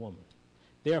wants in a woman.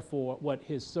 Therefore, what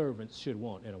his servants should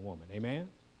want in a woman. Amen?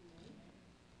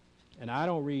 And I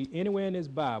don't read anywhere in this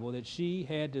Bible that she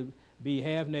had to be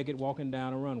half naked walking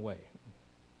down a runway.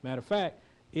 Matter of fact,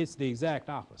 it's the exact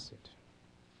opposite.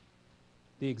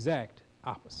 The exact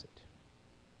opposite.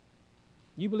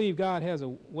 You believe God has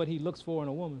what he looks for in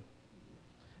a woman?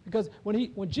 Because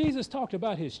when Jesus talked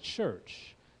about his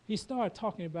church, he started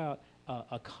talking about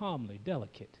a calmly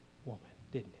delicate woman,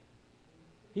 didn't he?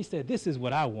 He said, this is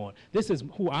what I want. This is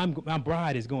who my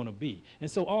bride is going to be. And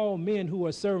so all men who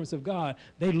are servants of God,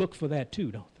 they look for that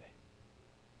too, don't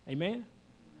they? Amen?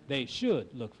 They should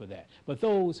look for that. But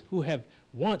those who have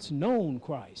once known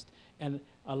Christ and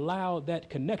allowed that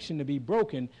connection to be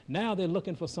broken, now they're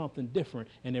looking for something different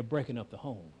and they're breaking up the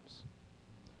homes.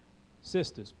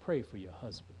 Sisters, pray for your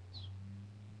husbands.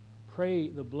 Pray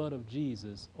the blood of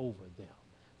Jesus over them,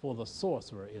 for the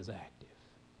sorcerer is active.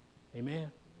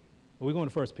 Amen? We're going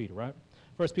to 1 Peter, right?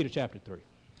 1 Peter chapter 3.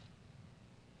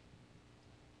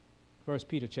 1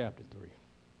 Peter chapter 3.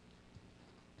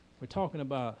 We're talking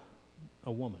about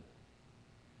a woman.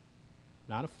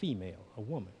 not a female, a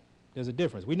woman. There's a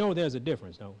difference. We know there's a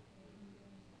difference, though.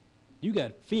 You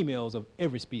got females of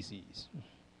every species.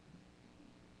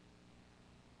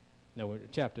 Now, we're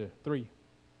chapter 3,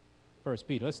 1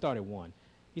 Peter. Let's start at 1.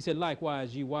 He said,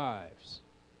 likewise, ye wives,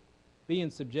 be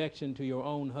in subjection to your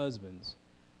own husbands,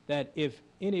 that if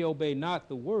any obey not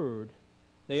the word,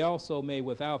 they also may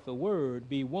without the word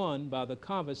be won by the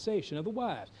conversation of the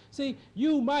wives. See,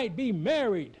 you might be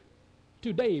married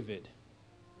to David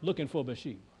looking for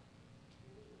Bathsheba.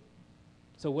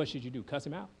 So what should you do? Cuss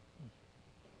him out?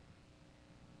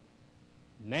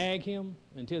 Nag him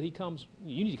until he comes?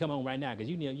 You need to come home right now because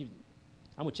I'm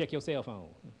going to check your cell phone.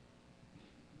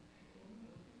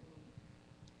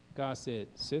 God said,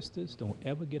 sisters, don't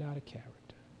ever get out of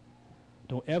character.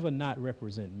 Don't ever not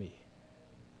represent me.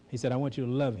 He said, I want you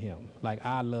to love him like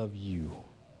I love you.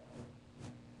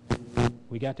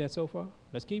 We got that so far?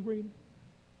 Let's keep reading.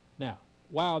 Now,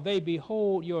 while they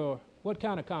behold your, what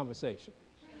kind of conversation?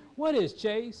 What is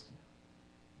chaste?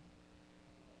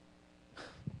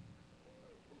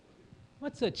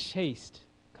 What's a chaste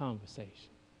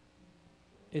conversation?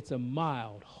 It's a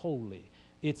mild, holy.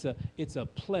 It's a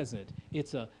pleasant.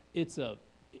 It's a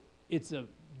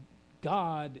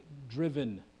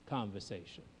God-driven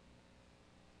conversation.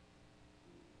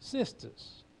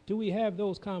 Sisters, do we have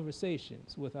those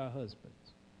conversations with our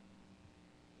husbands?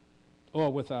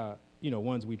 Or with our,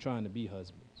 ones we trying to be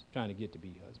husbands, trying to get to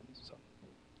be husbands. So,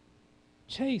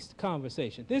 chaste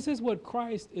conversation. This is what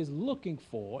Christ is looking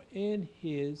for in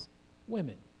his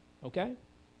women. Okay?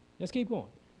 Let's keep going.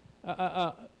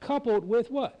 Coupled with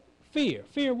what? Fear.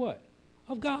 Fear what?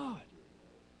 Of God.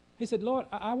 He said, Lord,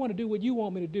 I want to do what you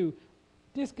want me to do.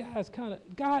 This guy's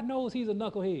God knows he's a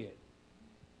knucklehead.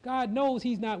 God knows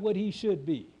he's not what he should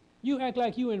be. You act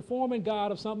like you informing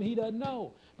God of something he doesn't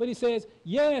know. But he says,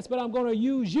 yes, but I'm going to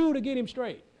use you to get him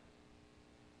straight.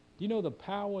 Do you know the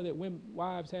power that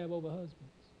wives have over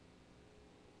husbands?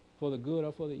 For the good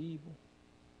or for the evil?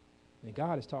 And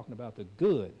God is talking about the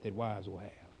good that wives will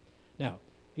have. Now,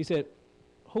 he said,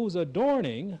 whose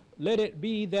adorning, let it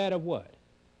be that of what?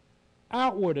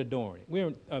 Outward adorning. We're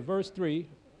in verse 3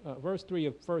 of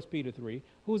 1 Peter 3.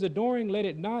 Whose adorning, let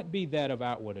it not be that of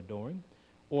outward adorning,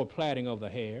 or plaiting of the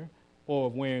hair, or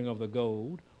of wearing of the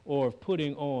gold, or of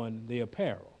putting on the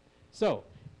apparel. So,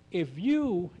 if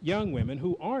you, young women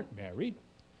who aren't married,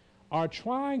 are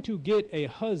trying to get a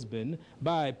husband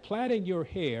by plaiting your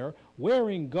hair,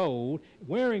 wearing gold,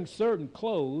 wearing certain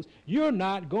clothes, you're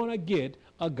not going to get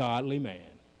a godly man.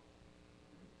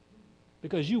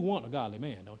 Because you want a godly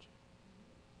man, don't you?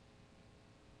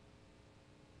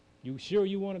 You sure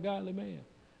you want a godly man?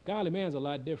 Godly man's a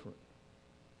lot different.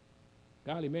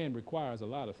 Godly man requires a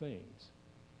lot of things.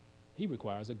 He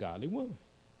requires a godly woman.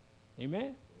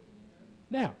 Amen?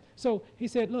 Now, so he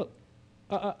said, look,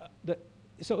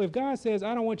 so if God says,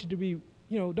 I don't want you to be,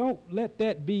 don't let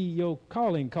that be your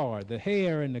calling card, the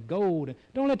hair and the gold.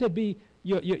 Don't let that be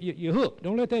your hook.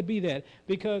 Don't let that be that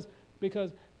because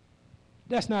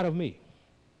that's not of me.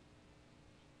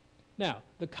 Now,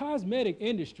 the cosmetic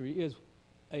industry is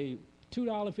a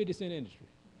 $2.50 industry.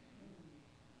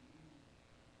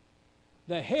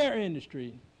 The hair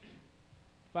industry,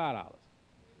 $5.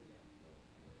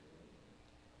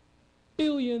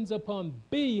 Billions upon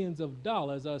billions of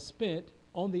dollars are spent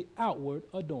on the outward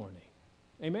adorning.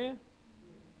 Amen?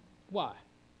 Why?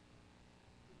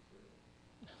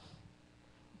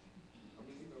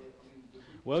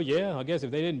 Well, yeah, I guess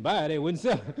if they didn't buy it, they wouldn't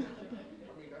sell it. That's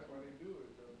why they do it.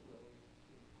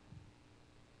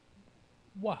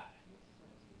 Why?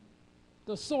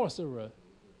 The sorcerer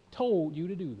told you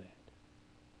to do that.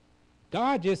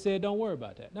 God just said, don't worry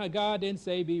about that. Now, God didn't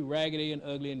say be raggedy and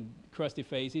ugly and crusty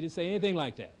face. He didn't say anything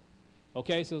like that.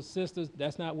 Okay, so sisters,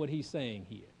 that's not what he's saying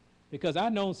here. Because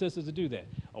I've known sisters to do that.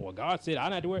 Oh, well, God said I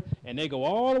don't have to wear, and they go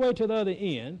all the way to the other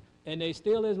end, and they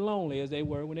still as lonely as they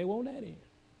were when they were on that end.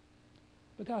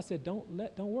 But God said, don't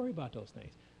worry about those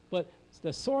things. But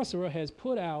the sorcerer has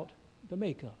put out the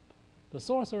makeup. The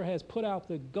sorcerer has put out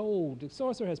the gold. The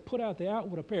sorcerer has put out the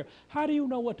outward apparel. How do you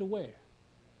know what to wear?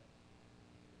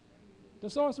 The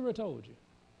sorcerer told you.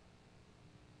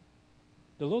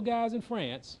 The little guys in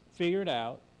France figure it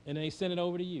out, and they send it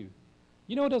over to you.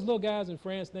 You know what those little guys in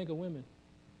France think of women?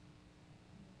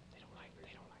 They don't like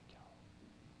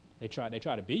y'all. They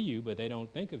try to be you, but they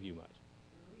don't think of you much.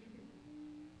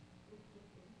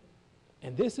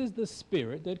 And this is the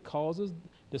spirit that causes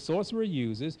the sorcerer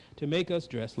uses to make us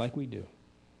dress like we do.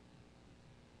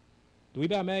 Do we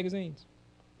buy magazines?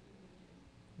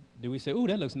 Do we say, ooh,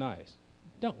 that looks nice?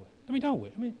 Don't we? Don't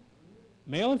we?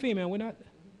 Male and female, we're not.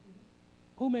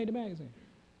 Who made the magazine?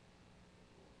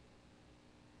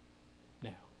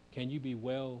 Now, Can you be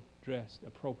well dressed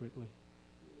appropriately?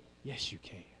 Yes, you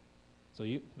can. So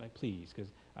you, like, please,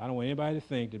 because I don't want anybody to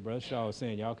think that Brother Shaw is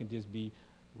saying y'all can just be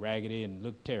raggedy and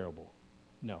look terrible.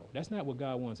 No, that's not what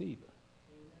God wants either.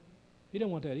 He don't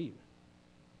want that either.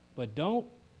 But don't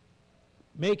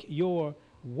make your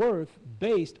worth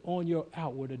based on your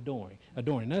outward adorning.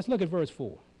 Now let's look at verse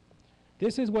 4.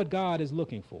 This is what God is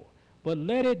looking for. But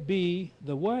let it be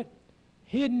the what?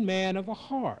 Hidden man of the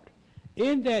heart,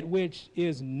 in that which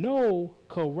is no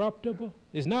corruptible,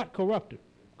 is not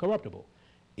corruptible,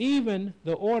 even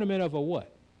the ornament of a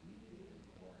what?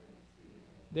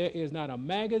 There is not a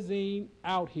magazine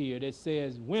out here that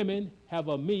says women have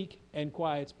a meek and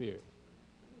quiet spirit.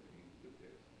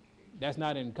 That's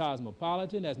not in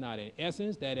Cosmopolitan. That's not in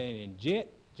Essence. That ain't in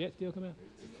Jet. Jet still come out?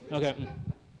 Okay.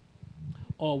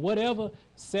 Or whatever,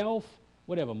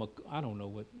 whatever, I don't know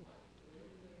what.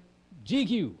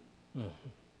 GQ.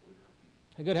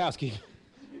 A Good Housekeeping.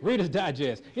 Reader's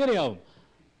Digest. Any of them.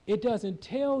 It doesn't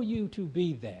tell you to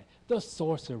be that. The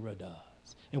sorcerer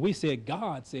does. And we said,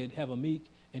 God said, have a meek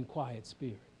and quiet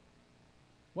spirit.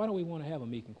 Why don't we want to have a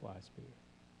meek and quiet spirit?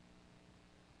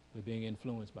 We're being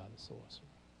influenced by the sorcerer.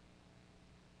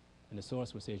 And the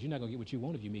sorcerer says, you're not going to get what you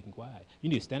want if you're meek and quiet. You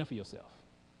need to stand up for yourself.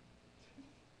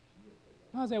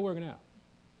 How's that working out?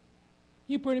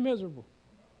 You're pretty miserable.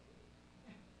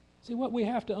 See, what we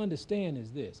have to understand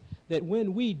is this, that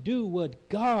when we do what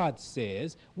God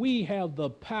says, we have the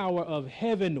power of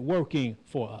heaven working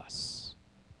for us.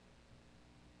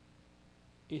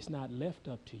 It's not left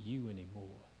up to you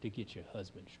anymore to get your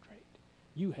husband straight.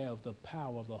 You have the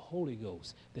power of the Holy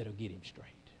Ghost that'll get him straight.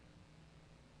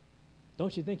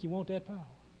 Don't you think you want that power?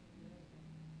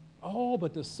 Oh,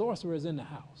 but the sorcerer is in the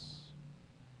house.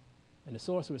 And the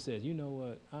sorcerer says, you know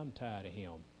what, I'm tired of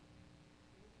him.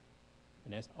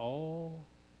 And that's all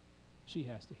she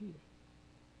has to hear.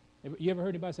 You ever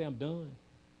heard anybody say, I'm done?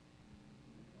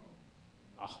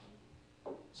 Oh,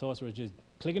 sorcerer's just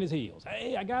clicking his heels.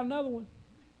 Hey, I got another one.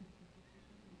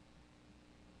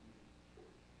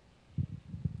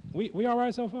 We all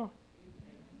right so far?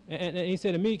 And he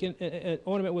said, a meek and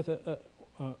ornament with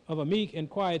of a meek and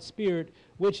quiet spirit,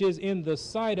 which is in the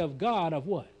sight of God of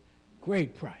what?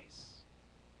 Great price.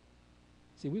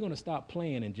 See, we're going to stop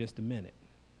playing in just a minute.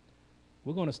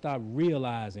 We're going to stop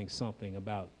realizing something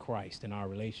about Christ and our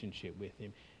relationship with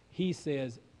him. He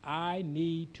says, I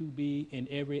need to be in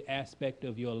every aspect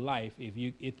of your life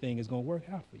if thing is going to work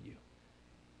out for you.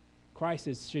 Christ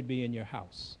should be in your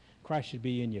house. Christ should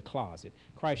be in your closet.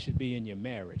 Christ should be in your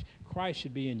marriage. Christ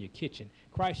should be in your kitchen.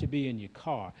 Christ should be in your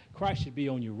car. Christ should be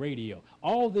on your radio.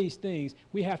 All these things,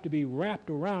 we have to be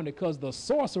wrapped around it because the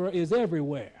sorcerer is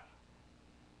everywhere.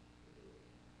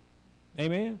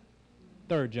 Amen?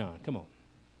 3 John, come on.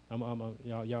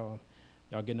 Y'all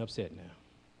getting upset now.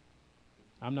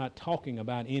 I'm not talking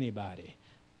about anybody.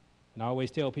 And I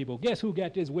always tell people, guess who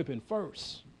got this whipping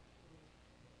first?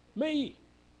 Me.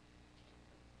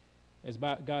 As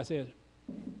God says,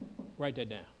 write that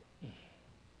down.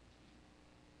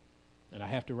 And I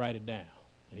have to write it down.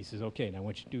 And he says, okay, now I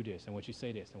want you to do this. I want you to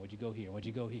say this. I want you to go here. I want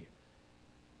you to go here.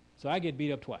 So I get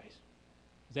beat up twice.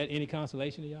 Is that any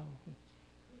consolation to y'all?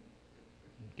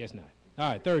 Guess not.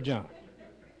 All right, 3 John.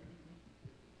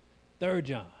 3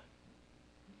 John.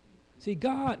 See,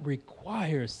 God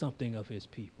requires something of his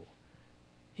people.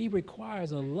 He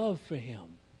requires a love for him.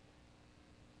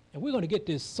 And we're going to get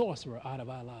this sorcerer out of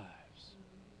our lives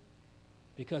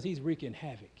because he's wreaking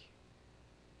havoc.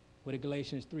 What did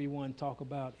Galatians 3:1 talk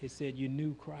about? It said you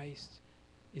knew Christ.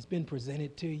 It's been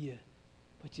presented to you,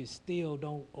 but you still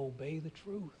don't obey the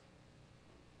truth.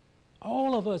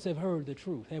 All of us have heard the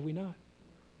truth, have we not?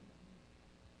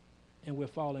 And we're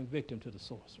falling victim to the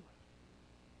sorcerer.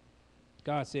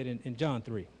 God said in John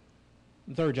 3,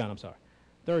 3 John,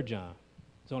 3 John,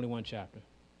 it's only one chapter.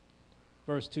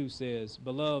 Verse 2 says,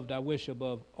 Beloved, I wish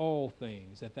above all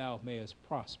things that thou mayest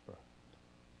prosper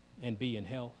and be in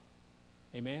health.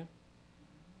 Amen?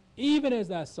 Even as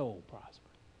thy soul prosper.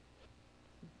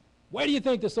 Where do you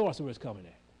think the sorcerer is coming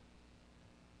at?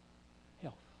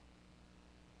 Health.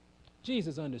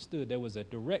 Jesus understood there was a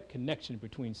direct connection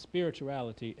between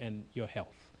spirituality and your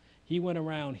health. He went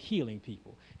around healing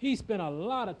people. He spent a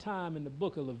lot of time in the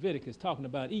book of Leviticus talking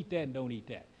about eat that and don't eat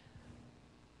that.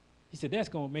 He said, that's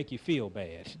going to make you feel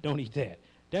bad. Don't eat that.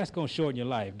 That's going to shorten your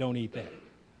life. Don't eat that.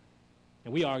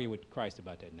 And we argue with Christ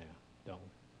about that now, don't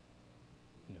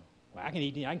we? No. Well, I can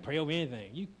eat, I can pray over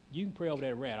anything. You can pray over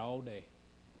that rat all day.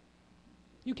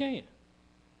 You can.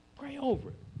 Pray over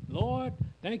it. Lord,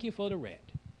 thank you for the rat.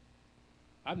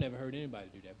 I've never heard anybody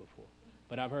do that before.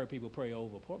 But I've heard people pray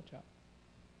over pork chop.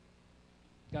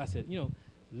 God said,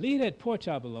 leave that pork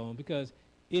chop alone because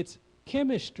its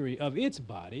chemistry of its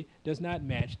body does not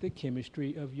match the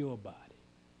chemistry of your body.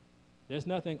 There's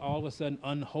nothing all of a sudden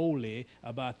unholy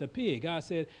about the pig. God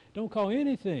said, don't call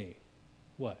anything,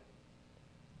 what?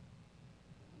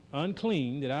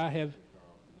 Unclean that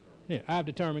I've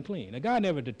determined clean. Now, God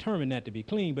never determined that to be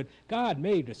clean, but God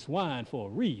made the swine for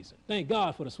a reason. Thank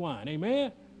God for the swine. Amen?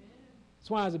 Amen.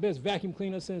 Swine's the best vacuum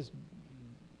cleaner since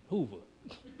Hoover.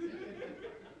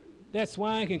 That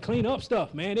swine can clean up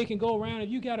stuff, man. They can go around. If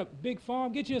you got a big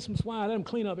farm, get you some swine, let them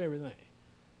clean up everything.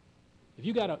 If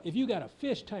you got a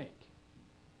fish tank,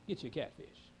 get you a catfish.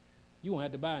 You won't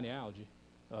have to buy any algae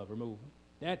removal.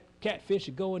 That catfish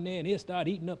should go in there and he'll start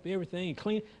eating up everything and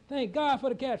clean. Thank God for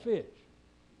the catfish.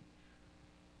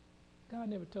 God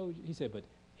never told you. He said, but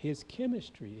his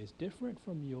chemistry is different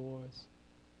from yours.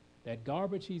 That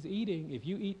garbage he's eating, if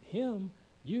you eat him,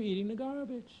 you're eating the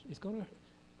garbage. It's going to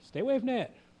stay away from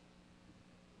that.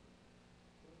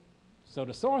 So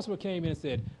the sorcerer came in and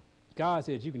said, God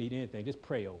said you can eat anything, just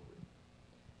pray over it.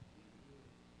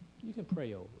 You can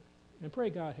pray over it and pray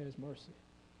God has mercy.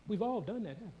 We've all done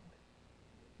that, haven't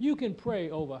we? You can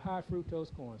pray over high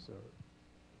fructose corn syrup.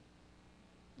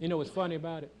 You know what's funny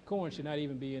about it? Corn should not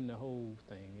even be in the whole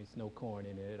thing. There's no corn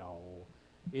in it at all.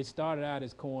 It started out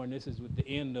as corn. This is with the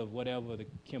end of whatever the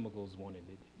chemicals wanted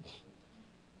it.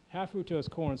 High fructose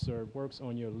corn syrup works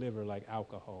on your liver like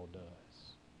alcohol does.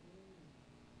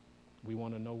 We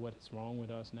want to know what's wrong with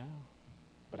us now,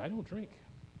 but I don't drink.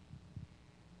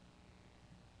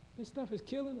 This stuff is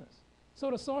killing us.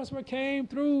 So the sorcerer came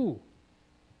through.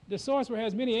 The sorcerer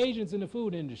has many agents in the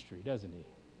food industry, doesn't he?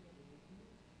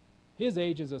 His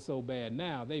agents are so bad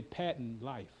now, they patent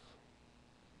life.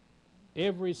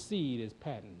 Every seed is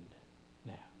patented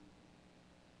now.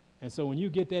 And so when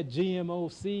you get that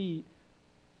GMO seed,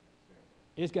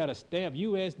 it's got a stamp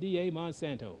USDA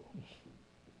Monsanto.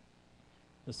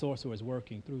 The sorcerer is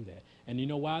working through that. And you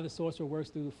know why the sorcerer works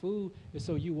through the food? It's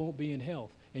so you won't be in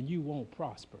health and you won't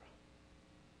prosper.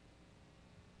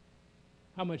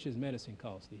 How much does medicine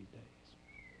cost these days?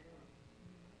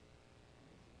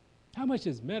 How much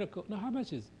is how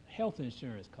much is health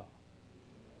insurance cost?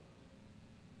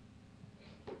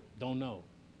 Don't know.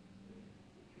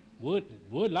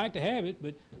 Would like to have it,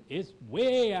 but it's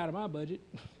way out of my budget.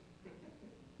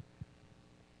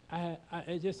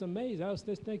 It's just amazing. I was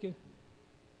just thinking,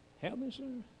 health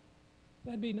insurance?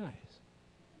 That'd be nice.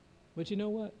 But you know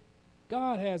what?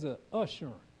 God has an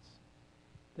assurance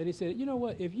that he said, you know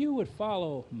what? If you would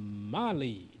follow my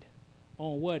lead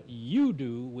on what you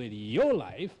do with your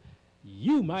life,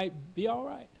 you might be all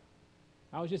right.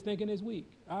 I was just thinking this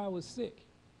week. I was sick.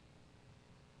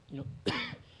 You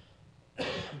know,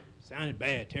 sounded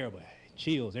bad, terrible,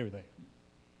 chills, everything.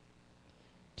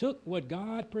 Took what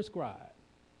God prescribed.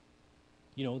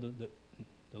 You know, the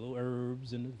little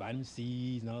herbs and the vitamin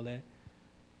C's and all that.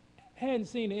 Hadn't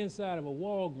seen the inside of a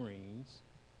Walgreens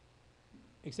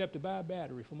except to buy a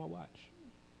battery for my watch.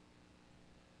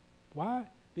 Why?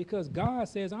 Because God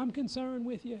says, I'm concerned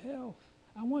with your health.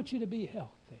 I want you to be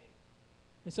healthy.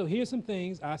 And so here's some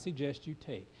things I suggest you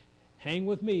take. Hang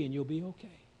with me and you'll be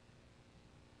okay.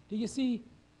 Do you see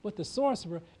what the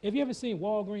sorcerer, have you ever seen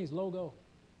Walgreens logo?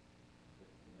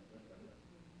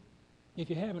 If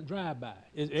you haven't, drive by.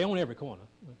 It's on every corner.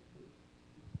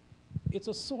 It's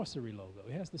a sorcery logo.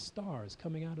 It has the stars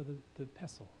coming out of the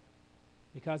pestle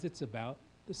because it's about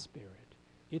the spirit.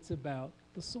 It's about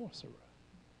the sorcerer.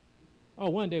 Oh,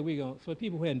 one day for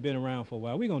people who hadn't been around for a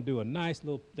while, we're going to do a nice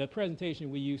little, that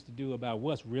presentation we used to do about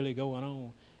what's really going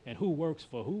on and who works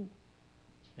for who.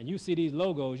 And you see these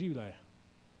logos, you like,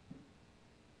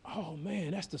 oh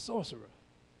man, that's the sorcerer.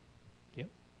 Yep.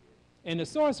 And the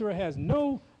sorcerer has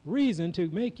no reason to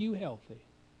make you healthy.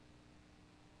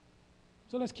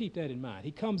 So let's keep that in mind.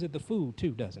 He comes at the food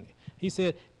too, doesn't he? He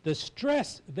said, the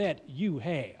stress that you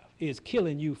have is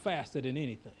killing you faster than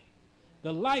anything.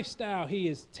 The lifestyle he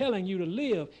is telling you to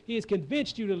live, he has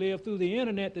convinced you to live through the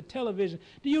internet, the television.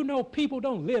 Do you know people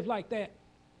don't live like that?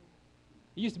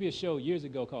 There used to be a show years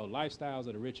ago called Lifestyles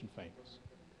of the Rich and Famous.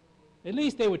 At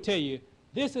least they would tell you,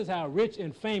 this is how rich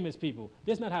and famous people,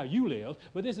 this is not how you live,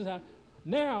 but this is how.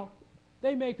 Now,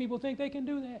 they make people think they can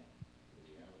do that.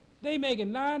 They making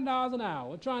 $9 an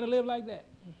hour trying to live like that.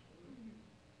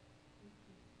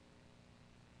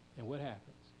 And what happens?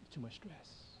 Too much stress.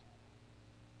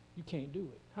 You can't do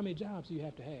it. How many jobs do you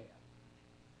have to have?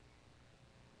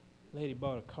 Lady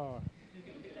bought a car.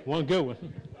 One good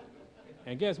one.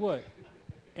 And guess what?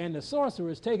 And the sorcerer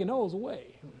is taking those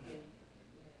away.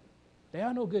 There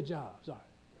are no good jobs. All right.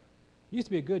 Used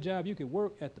to be a good job. You could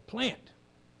work at the plant.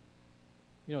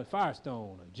 You know,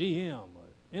 Firestone or GM or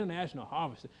International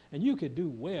Harvester, and you could do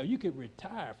well. You could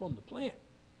retire from the plant.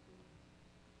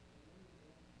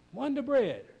 Wonder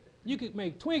Bread. You could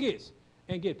make Twinkies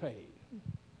and get paid.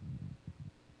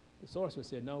 The sorcerer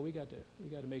said, no, we got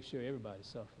to make sure everybody's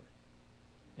suffering.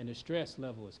 And the stress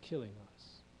level is killing us.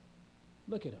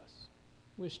 Look at us.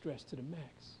 We're stressed to the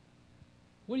max.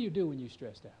 What do you do when you're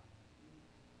stressed out?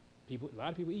 A lot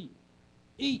of people eat.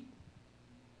 Eat.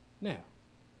 Now,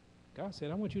 God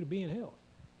said, I want you to be in health.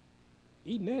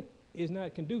 Eating that is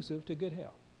not conducive to good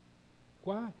health.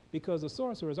 Why? Because the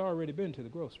sorcerer has already been to the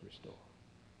grocery store.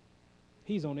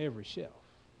 He's on every shelf.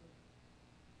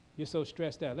 You're so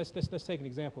stressed out. Let's take an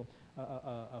example.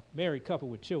 A married couple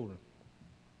with children.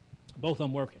 Both of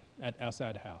them working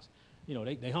outside the house. You know,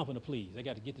 they humping the please. They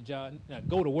got to get the job. Now,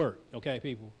 go to work, okay,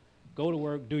 people? Go to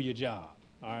work, do your job,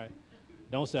 all right?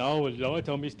 Don't say, oh, the Lord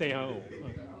told me to stay home.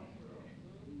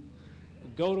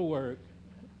 Go to work,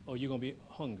 or you're going to be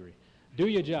hungry. Do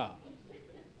your job.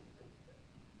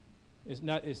 It's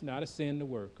not a sin to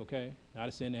work, okay? Not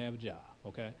a sin to have a job,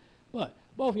 okay? But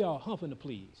both of y'all humping the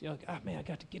please. You're like, ah, man, I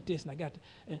got to get this, and I got to,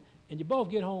 and you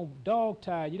both get home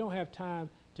dog-tired. You don't have time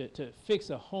to fix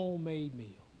a homemade meal.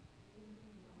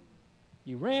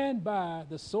 You ran by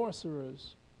the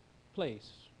sorcerer's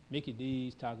place, Mickey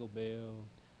D's, Taco Bell,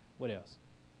 what else?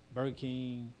 Burger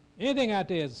King, anything out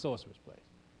there is a sorcerer's place.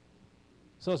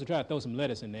 Sorcerer tried to throw some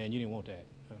lettuce in there, and you didn't want that.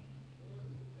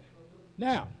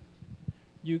 Now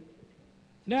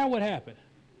what happened?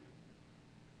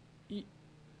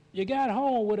 You got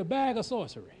home with a bag of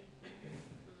sorcery.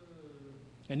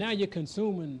 And now you're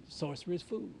consuming sorcerer's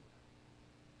food.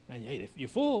 And hey, if you're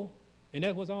full, and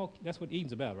that's what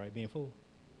eating's about, right? Being full.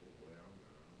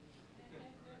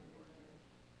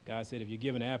 God said, if you're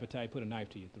given an appetite, put a knife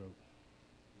to your throat.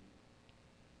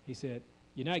 He said,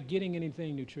 you're not getting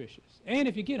anything nutritious. And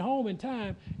if you get home in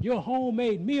time, your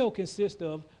homemade meal consists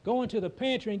of going to the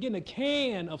pantry and getting a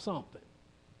can of something.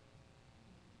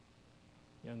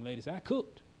 Young lady said, I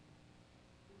cooked.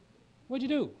 What'd you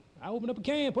do? I opened up a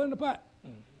can, put it in the pot.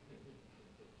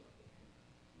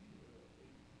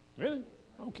 Really?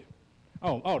 Okay. The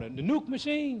nuke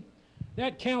machine,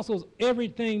 that cancels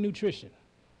everything nutrition.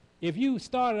 If you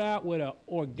started out with an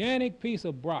organic piece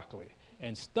of broccoli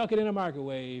and stuck it in a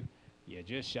microwave, you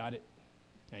just shot it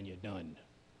and you're done.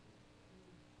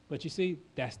 But you see,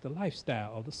 that's the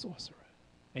lifestyle of the sorcerer.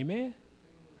 Amen?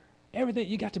 Everything,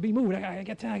 you got to be moved. I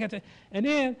got time, I got time. And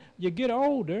then you get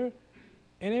older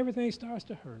and everything starts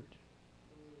to hurt.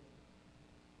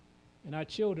 And our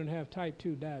children have type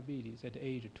 2 diabetes at the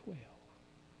age of 12.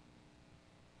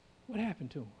 What happened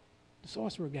to them? The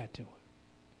sorcerer got to them.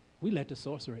 We let the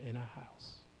sorcerer in our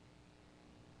house.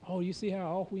 Oh, you see how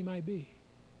off we might be?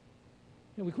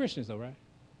 Yeah, we're Christians though, right?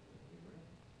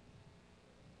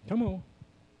 Come on.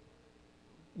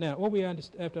 Now, what we have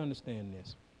to understand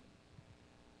this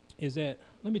is that,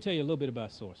 let me tell you a little bit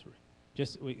about sorcery.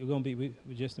 We're going to be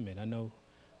just a minute. I know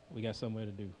we got somewhere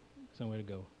to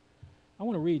go. I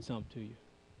want to read something to you.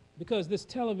 Because this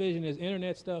television, this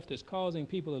internet stuff that's causing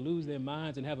people to lose their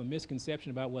minds and have a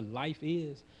misconception about what life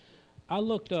is. I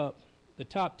looked up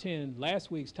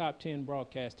last week's top 10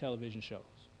 broadcast television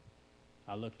shows.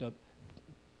 I looked up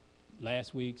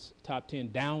last week's top 10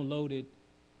 downloaded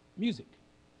music.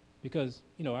 Because,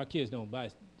 our kids don't buy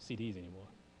CDs anymore.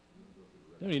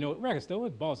 They don't even know what record store.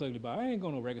 It's Boss Ugly Boy. I ain't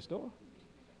going to no record store.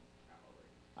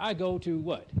 I go to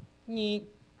what?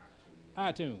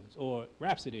 iTunes or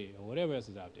Rhapsody or whatever else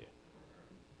is out there.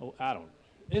 Oh, I don't know.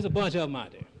 There's a bunch of them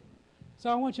out there. So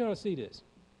I want y'all to see this.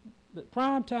 The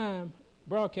prime time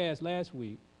broadcast last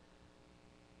week,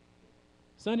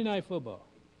 Sunday Night Football.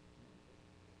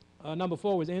 Number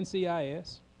 4 was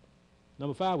NCIS.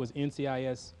 Number 5 was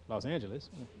NCIS Los Angeles.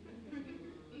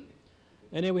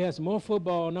 And then we had some more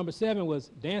football. Number 7 was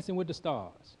Dancing with the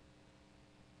Stars.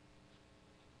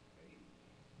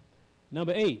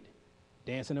 Number 8,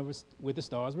 Dancing with the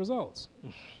Stars results.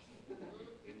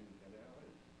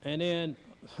 And then,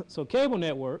 so cable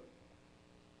network,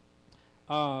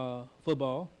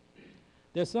 football,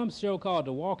 there's some show called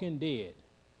The Walking Dead.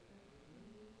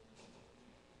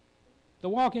 The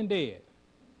Walking Dead.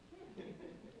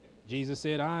 Jesus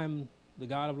said, I'm the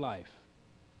God of life.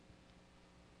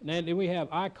 And then we have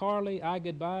iCarly, I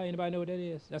Goodbye. Anybody know what that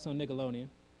is? That's on Nickelodeon.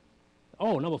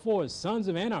 Oh, number 4 is Sons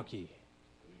of Anarchy.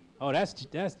 Oh, that's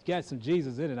got some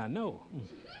Jesus in it, I know.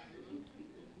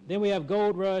 Then we have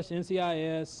Gold Rush,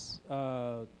 NCIS,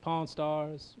 Pawn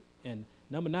Stars, and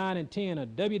number 9 and 10 are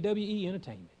WWE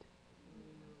Entertainment.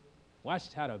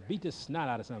 Watch how to beat the snot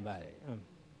out of somebody.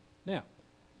 Now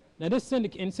this in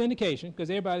syndication,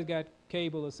 because everybody's got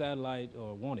cable or satellite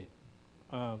or want it.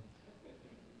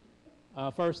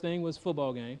 First thing was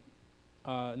football game.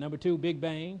 Number 2, Big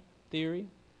Bang Theory.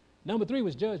 Number 3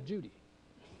 was Judge Judy.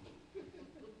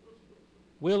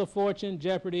 Wheel of Fortune,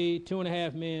 Jeopardy,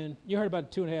 2.5 Men. You heard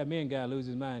about the 2.5 Men guy lose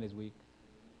his mind this week.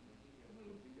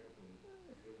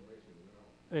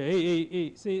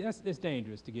 See, it's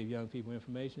dangerous to give young people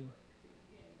information.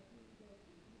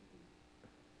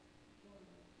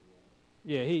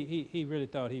 Yeah, he really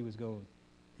thought he was going.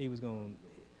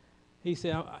 He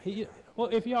said, well,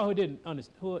 if y'all who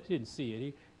didn't see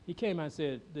it, he came out and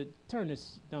said, turn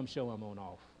this dumb show I'm on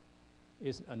off.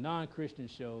 It's a non-Christian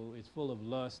show. It's full of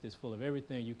lust. It's full of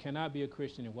everything. You cannot be a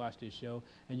Christian and watch this show,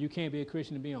 and you can't be a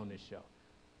Christian and be on this show.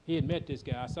 He had met this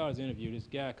guy. I saw his interview. This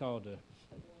guy called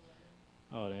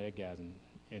that guy's an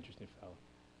interesting fellow.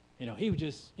 You know, he was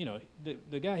just, you know,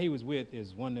 the guy he was with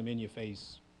is one of them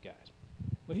in-your-face guys.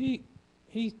 But he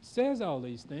says all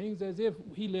these things as if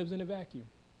he lives in a vacuum.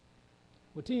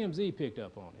 Well, TMZ picked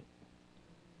up on it.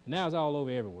 Now it's all over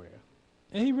everywhere.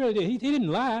 And he really did. He didn't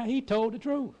lie. He told the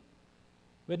truth.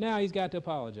 But now he's got to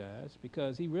apologize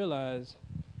because he realized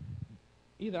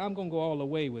either I'm going to go all the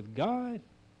way with God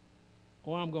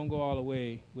or I'm going to go all the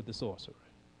way with the sorcerer.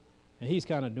 And he's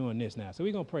kind of doing this now. So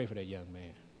we're going to pray for that young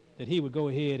man, that he would go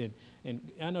ahead and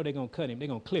I know they're going to cut him. They're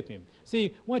going to clip him.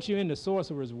 See, once you're in the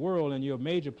sorcerer's world and you're a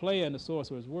major player in the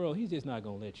sorcerer's world, he's just not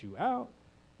going to let you out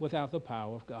without the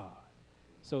power of God.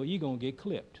 So you're going to get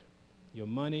clipped. Your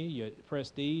money, your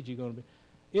prestige, you're going to be.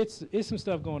 It's some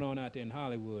stuff going on out there in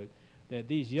Hollywood that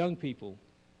these young people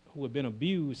who have been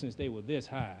abused since they were this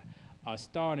high are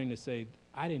starting to say,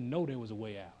 I didn't know there was a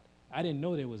way out. I didn't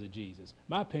know there was a Jesus.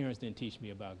 My parents didn't teach me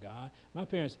about God. My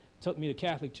parents took me to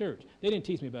Catholic church. They didn't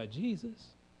teach me about Jesus.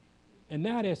 And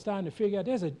now they're starting to figure out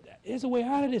there's a way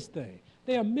out of this thing.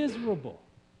 They are miserable.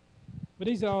 But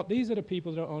these are the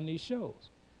people that are on these shows.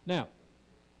 Now,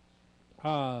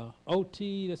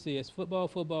 OT, let's see, it's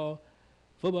football,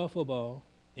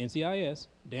 NCIS,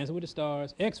 Dancing with the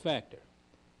Stars, X Factor.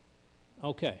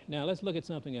 Okay, now let's look at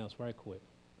something else right quick.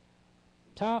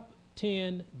 Top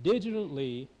 10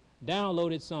 digitally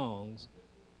downloaded songs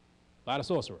by the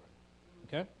sorcerer.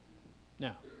 Okay?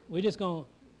 Now, we're just going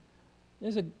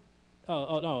to,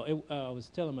 I was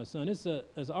telling my son, there's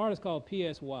an artist called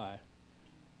PSY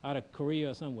out of Korea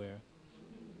or somewhere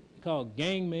called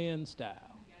Gangman Style.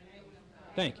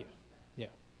 Thank you. Yeah.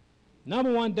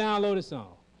 Number 1 downloaded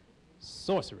song,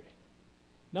 Sorcery.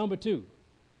 Number 2,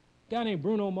 a guy named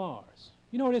Bruno Mars.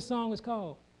 You know what this song is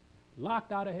called?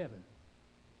 Locked Out of Heaven.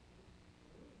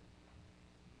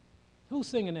 Who's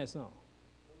singing that song?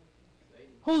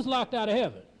 Who's locked out of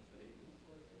heaven?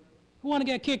 Who want to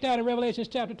get kicked out in Revelation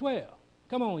chapter 12?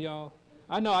 Come on, y'all.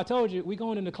 I know, I told you, we're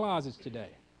going in the closets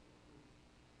today.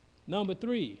 Number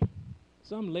 3,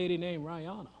 some lady named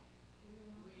Rihanna.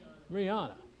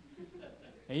 Rihanna.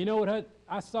 And you know what?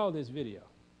 I saw this video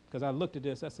because I looked at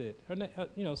this. I said,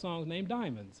 her song's named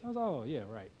Diamonds. I was like, oh, yeah,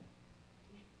 right.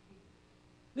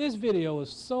 This video is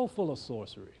so full of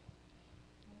sorcery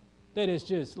that it's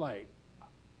just like,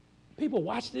 people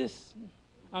watch this.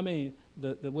 I mean,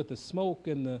 with the smoke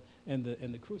and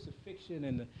the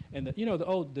crucifixion and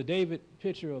the David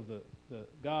picture of the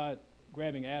God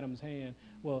grabbing Adam's hand.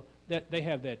 Well, they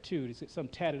have that too. It's some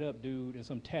tatted up dude and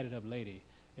some tatted up lady,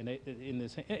 and they in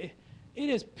this. It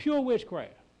is pure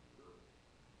witchcraft.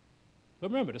 But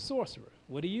remember, the sorcerer,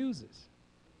 what he uses.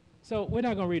 So we're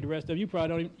not going to read the rest of them. You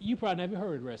probably never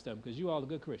heard the rest of them because you all are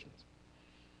good Christians.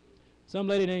 Some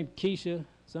lady named Keisha,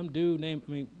 some group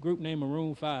named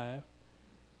Maroon 5.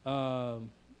 Who are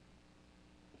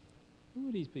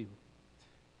these people?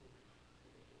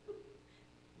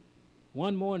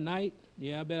 One More Night.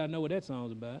 Yeah, I bet I know what that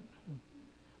song's about.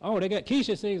 Oh,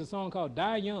 Keisha sings a song called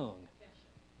Die Young.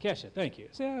 Kesha, thank you.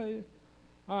 See, all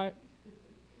right.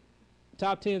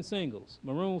 Top 10 singles.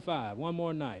 Maroon 5, One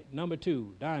More Night. Number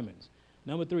 2, Diamonds.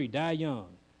 Number 3, Die Young.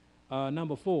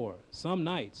 Number 4, Some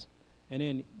Nights. And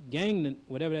then Gang,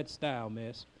 whatever that style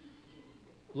mess.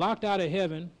 Locked Out of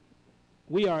Heaven.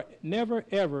 We Are Never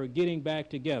Ever Getting Back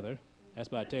Together. That's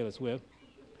by Taylor Swift.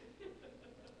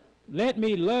 Let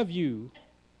Me Love You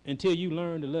Until You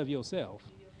Learn to Love Yourself.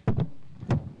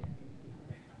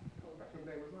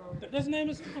 That's the name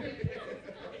of the song.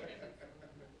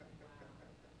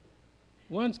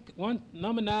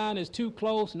 Number 9 is Too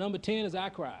Close. Number 10 is I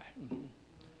Cry.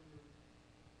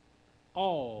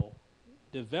 All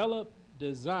developed,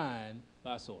 designed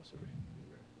by sorcery.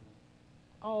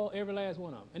 Every last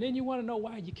one of them. And then you want to know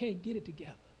why you can't get it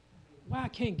together. Why I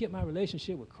can't get my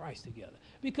relationship with Christ together?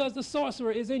 Because the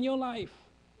sorcerer is in your life.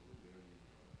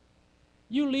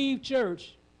 You leave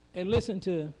church and listen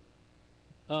to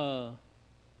some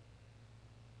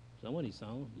of these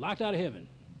songs. Locked Out of Heaven.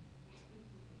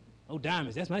 Oh,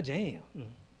 Diamonds, that's my jam.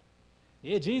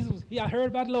 Yeah, Jesus, I heard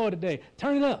about the Lord today.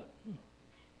 Turn it up.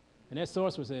 And that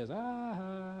sorcerer says,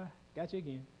 got you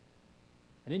again.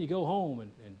 And then you go home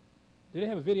and do they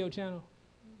have a video channel?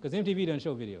 Because MTV doesn't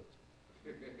show videos.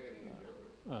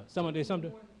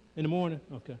 Something in the morning?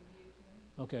 Okay.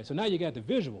 Okay, so now you got the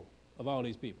visual of all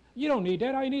these people. You don't need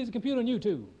that. All you need is a computer and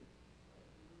YouTube.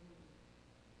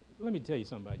 Let me tell you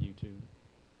something about YouTube.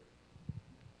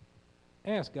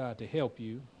 Ask God to help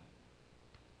you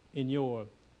in your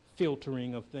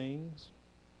filtering of things.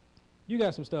 You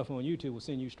got some stuff on YouTube will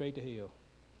send you straight to hell.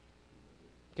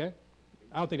 Okay?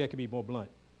 I don't think that could be more blunt.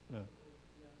 No.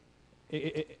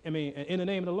 I mean, in the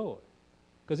name of the Lord.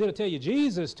 Because it'll tell you,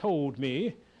 Jesus told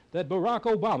me that Barack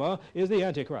Obama is the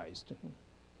Antichrist.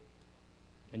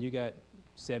 And you got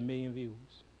 7 million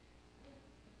views.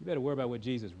 You better worry about what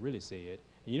Jesus really said.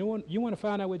 And you want to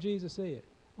find out what Jesus said?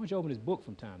 Why don't you open his book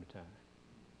from time to time?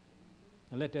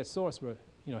 And let that sorcerer,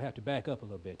 have to back up a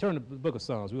little bit. Turn to the book of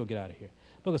Psalms. We'll get out of here.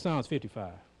 Book of Psalms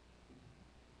 55.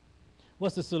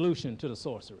 What's the solution to the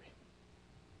sorcery?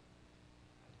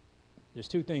 There's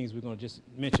 2 things we're going to just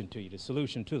mention to you, the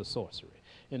solution to the sorcery.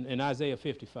 In Isaiah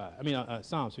 55,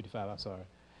 Psalms 55, I'm sorry.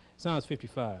 Psalms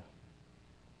 55.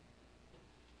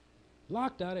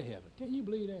 Locked out of heaven. Can you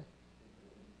believe that?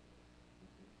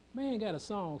 Man got a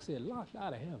song said, locked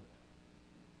out of heaven.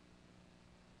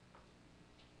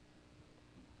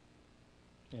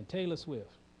 And Taylor Swift.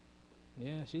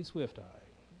 Yeah, she's Swift, all right.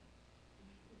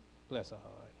 Bless her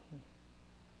heart.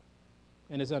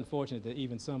 And it's unfortunate that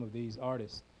even some of these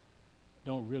artists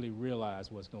don't really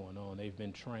realize what's going on. They've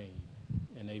been trained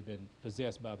and they've been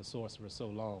possessed by the sorcerer so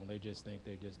long, they just think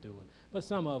they're just doing. But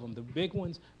some of them, the big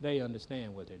ones, they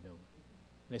understand what they're doing.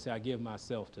 They say, I give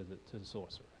myself to the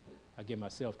sorcerer. I give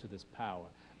myself to this power.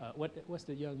 What's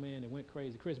the young man that went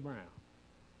crazy? Chris Brown.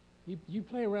 You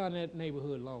play around that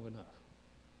neighborhood long enough,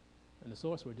 and the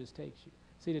sorcerer just takes you.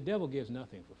 See, the devil gives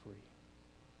nothing for free.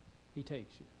 He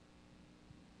takes you.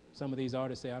 Some of these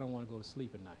artists say, I don't want to go to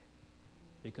sleep at night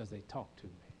because they talk to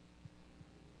me.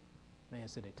 Man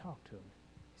said they talk to me.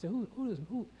 He said,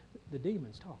 who the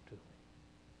demons talk to me?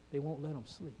 They won't let them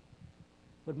sleep.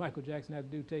 What Michael Jackson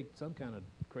had to do, take some kind of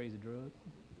crazy drug.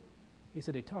 He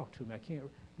said, they talk to me. I can't,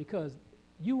 because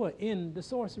you are in the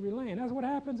sorcery land. That's what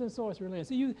happens in sorcery land.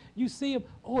 See, you see them,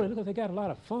 oh, look like they got a lot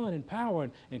of fun and power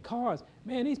and cars.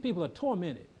 Man, these people are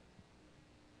tormented.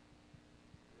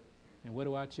 And what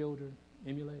do our children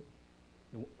emulate?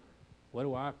 What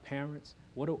do our parents,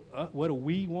 what do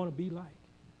we want to be like?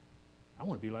 I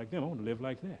want to be like them. I want to live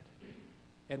like that.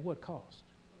 At what cost?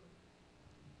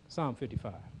 Psalm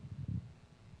 55.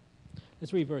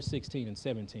 Let's read verse 16 and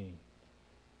 17.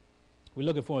 We're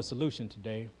looking for a solution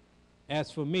today. As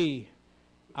for me,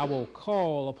 I will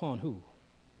call upon who?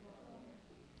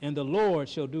 And the Lord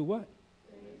shall do what?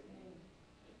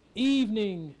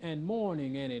 Evening and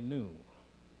morning and at noon.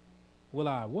 Will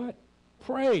I what?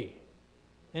 Pray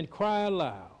and cry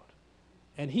aloud,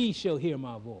 and he shall hear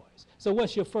my voice. So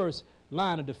what's your first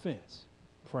line of defense?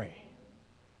 Pray.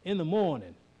 In the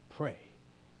morning, pray.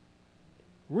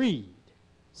 Read.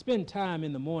 Spend time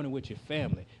in the morning with your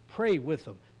family. Pray with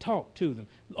them. Talk to them.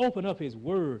 Open up his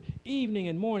word. Evening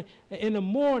and morning. In the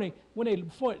morning,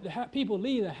 before people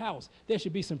leave the house, there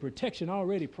should be some protection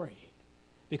already prayed.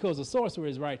 Because the sorcerer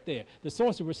is right there. The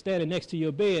sorcerer is standing next to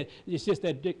your bed. It's just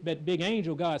that big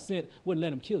angel God sent wouldn't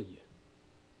let him kill you.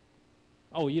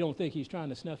 Oh, you don't think he's trying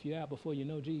to snuff you out before you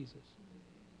know Jesus?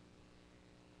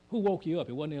 Who woke you up?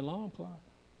 It wasn't the alarm clock.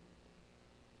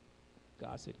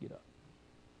 God said, get up.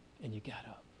 And you got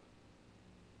up.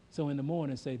 So in the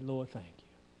morning, say, Lord, thank you.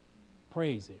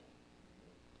 Praise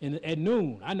him. At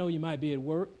noon, I know you might be at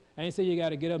work. I ain't say you got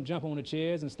to get up and jump on the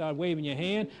chairs and start waving your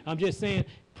hand. I'm just saying,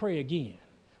 pray again.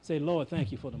 Say, Lord,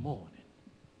 thank you for the morning.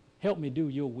 Help me do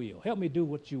your will. Help me do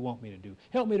what you want me to do.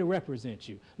 Help me to represent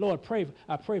you. Lord,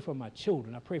 I pray for my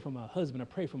children. I pray for my husband. I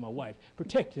pray for my wife.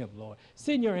 Protect them, Lord.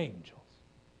 Send your angels.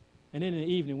 And then in the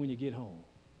evening when you get home,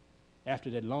 after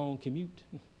that long commute,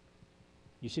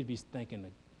 you should be thanking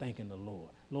the Lord.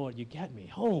 Lord, you got me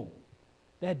home.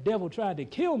 That devil tried to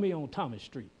kill me on Thomas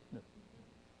Street.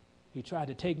 He tried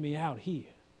to take me out here.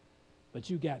 But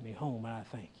you got me home, and I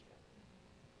thank you.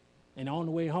 And on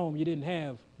the way home, you didn't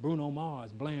have Bruno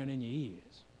Mars blaring in your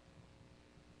ears.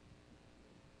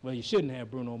 Well, you shouldn't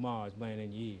have Bruno Mars blaring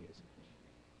in your ears.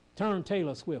 Turn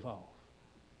Taylor Swift off.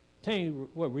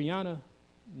 Rihanna,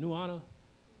 Nuana,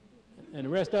 and the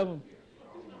rest of them?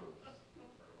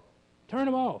 Turn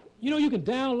them off. You know you can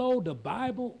download the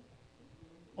Bible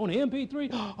on the MP3?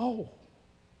 Oh.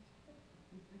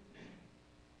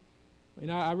 You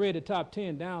know, I read the top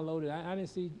 10, downloaded. I didn't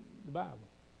see the Bible.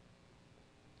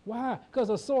 Why? Because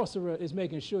a sorcerer is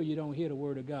making sure you don't hear the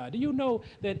word of God. Do you know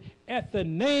that at the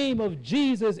name of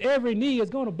Jesus, every knee is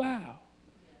going to bow,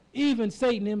 even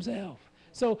Satan himself?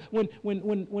 So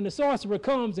when the sorcerer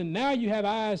comes and now you have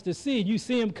eyes to see, you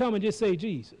see him come and just say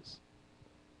Jesus.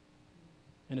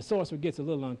 And the sorcerer gets a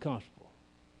little uncomfortable.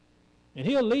 And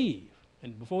he'll leave.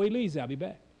 And before he leaves, I'll be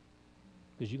back.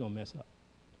 Because you're going to mess up.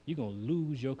 You're going to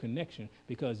lose your connection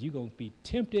because you're going to be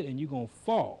tempted and you're going to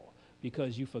fall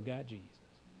because you forgot Jesus.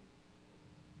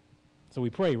 So we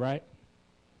pray, right?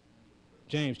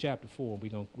 James chapter 4. We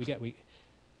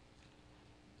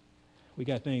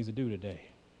got things to do today.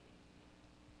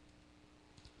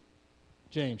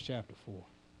 James chapter 4.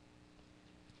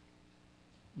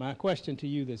 My question to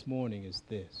you this morning is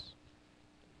this.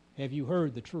 Have you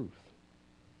heard the truth?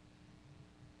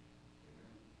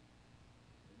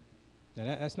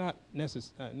 Now that's not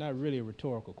really a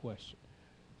rhetorical question.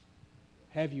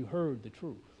 Have you heard the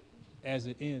truth as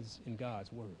it is in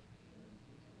God's word?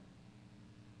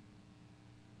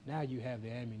 Now you have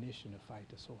the ammunition to fight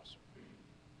the sorcerer.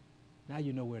 Now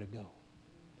you know where to go.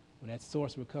 When that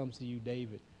sorcerer comes to you,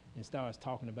 David, and starts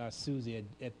talking about Susie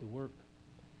at the work,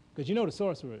 because you know the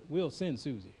sorcerer will send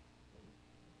Susie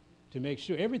to make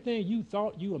sure everything you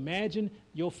thought you imagined,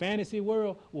 your fantasy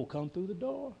world, will come through the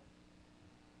door.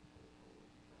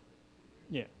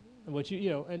 Yeah. But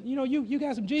you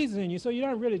got some Jesus in you, so you're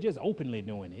not really just openly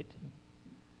doing it.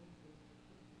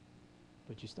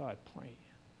 But you start praying.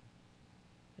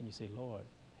 And you say, Lord,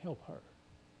 help her.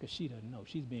 Because she doesn't know.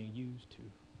 She's being used to.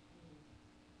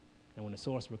 And when the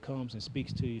sorcerer comes and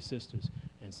speaks to your sisters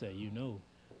and say, so, you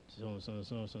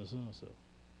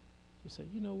say,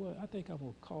 you know what, I think I'm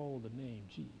going to call the name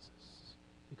Jesus.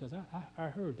 Because I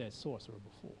heard that sorcerer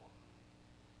before.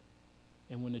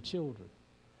 And when the children,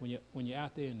 when you're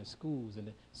out there in the schools and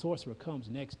the sorcerer comes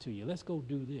next to you, let's go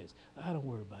do this. I don't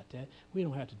worry about that. We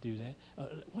don't have to do that. Why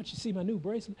don't you see my new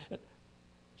bracelet?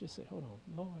 Just say, hold on,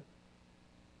 Lord,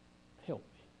 help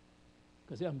me.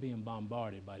 Because I'm being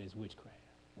bombarded by this witchcraft.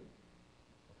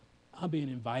 I'm being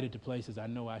invited to places I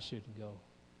know I shouldn't go.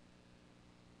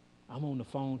 I'm on the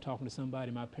phone talking to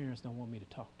somebody my parents don't want me to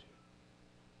talk to.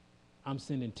 I'm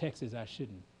sending texts I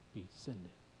shouldn't be sending.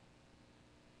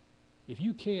 If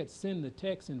you can't send the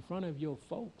text in front of your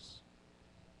folks,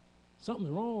 something's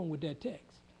wrong with that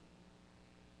text.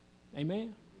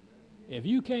 Amen? If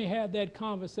you can't have that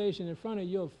conversation in front of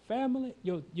your family,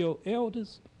 your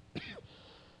elders,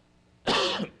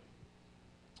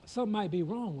 something might be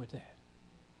wrong with that.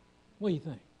 What do you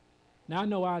think? Now, I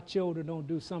know our children don't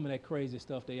do some of that crazy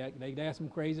stuff. They ask some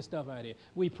crazy stuff out there.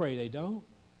 We pray they don't.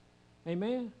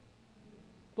 Amen?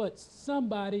 But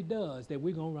somebody does that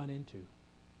we're going to run into.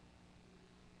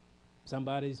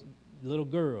 Somebody's little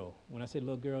girl, when I say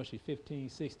little girl, she's 15,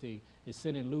 16, is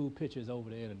sending lewd pictures over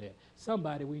the internet.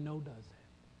 Somebody we know does that.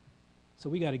 So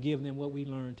we got to give them what we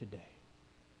learned today.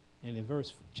 And in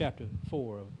chapter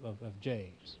 4 of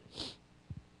James,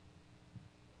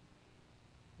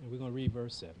 and we're going to read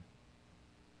verse 7.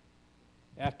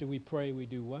 After we pray, we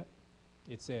do what?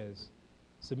 It says,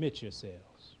 submit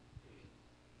yourselves.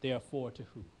 Therefore to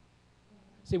who?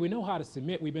 See, we know how to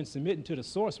submit. We've been submitting to the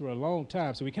sorcerer a long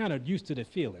time, so we're kind of used to the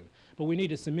feeling. But we need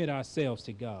to submit ourselves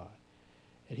to God.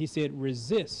 And he said,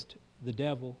 resist the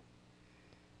devil,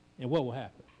 and what will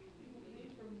happen?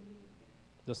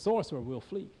 The sorcerer will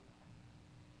flee.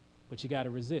 But you got to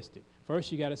resist it.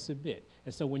 First, you got to submit.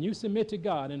 And so when you submit to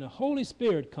God and the Holy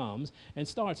Spirit comes and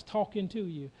starts talking to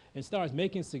you and starts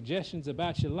making suggestions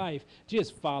about your life,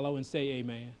 just follow and say,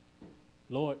 amen.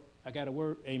 Lord, I got a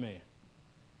word, amen.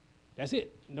 That's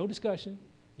it. No discussion.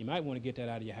 You might want to get that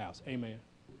out of your house. Amen.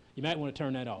 You might want to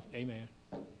turn that off. Amen.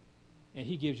 And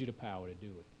he gives you the power to do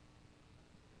it.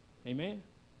 Amen.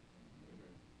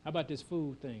 How about this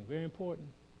food thing? Very important.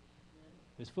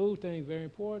 This food thing, very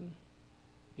important.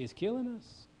 It's killing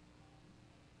us.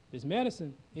 This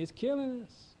medicine is killing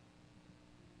us.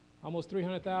 Almost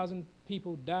 300,000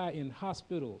 people die in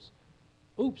hospitals.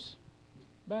 Oops,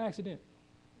 by accident.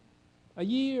 A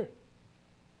year.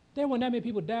 There weren't that many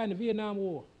people died in the Vietnam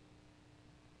War.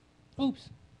 Oops,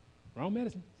 wrong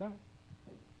medicine, sorry.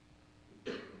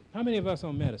 How many of us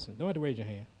on medicine? Don't have to raise your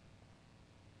hand.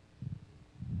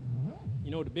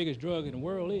 You know what the biggest drug in the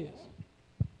world is?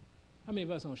 How many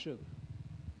of us on sugar?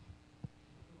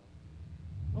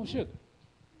 On sugar.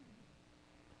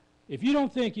 If you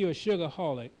don't think you're a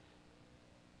sugarholic,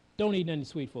 don't eat nothing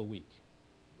sweet for a week.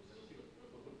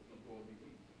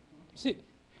 See,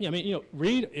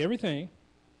 read everything.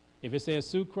 If it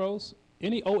says sucrose,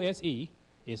 any O-S-E,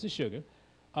 it's a sugar.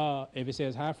 If it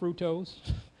says high fructose,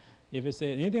 if it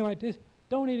says anything like this,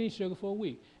 Don't eat any sugar for a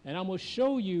week. And I'm going to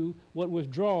show you what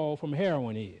withdrawal from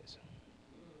heroin is.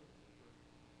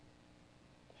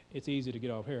 It's easier to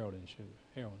get off heroin than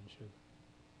sugar.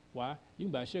 Why? You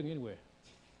can buy sugar anywhere.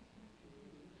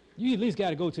 You at least got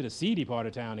to go to the seedy part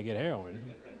of town to get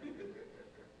heroin.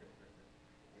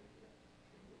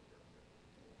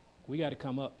 We got to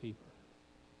come up, people.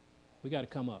 We got to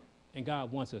come up. And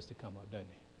God wants us to come up, doesn't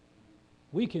he?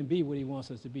 We can be what he wants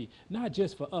us to be. Not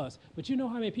just for us, but you know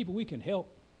how many people we can help?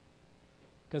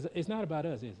 Because it's not about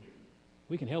us, is it?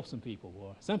 We can help some people,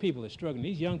 boy. Some people are struggling.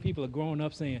 These young people are growing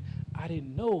up saying, I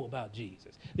didn't know about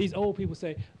Jesus. These old people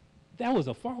say, that was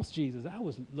a false Jesus I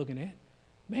was looking at.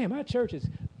 Man, my church is,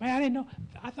 man, I didn't know.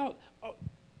 I thought, oh.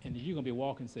 And you're going to be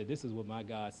walking and say, this is what my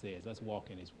God says. Let's walk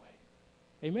in his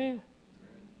way. Amen?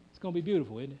 It's going to be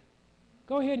beautiful, isn't it?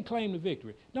 Go ahead and claim the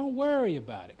victory. Don't worry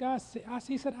about it. God said,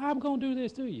 he said, I'm going to do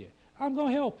this to you. I'm going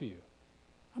to help you.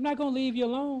 I'm not going to leave you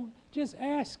alone. Just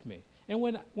ask me. And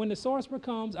when the sorcerer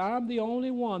comes, I'm the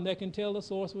only one that can tell the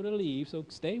sorcerer to leave, so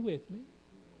stay with me.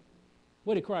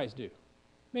 What did Christ do?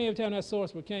 Man, every time that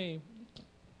sorcerer came,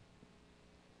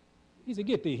 he said,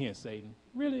 get thee hence, Satan.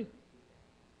 Really?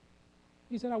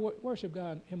 He said, I worship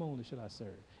God, him only should I serve.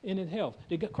 In his health,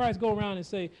 did Christ go around and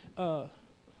say,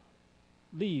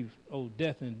 leave, O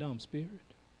deaf and dumb spirit?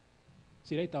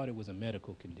 See, they thought it was a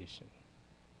medical condition.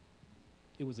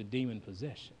 It was a demon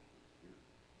possession.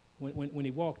 When he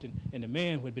walked in, and the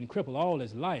man who had been crippled all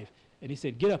his life, and he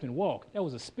said, get up and walk, that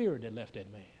was a spirit that left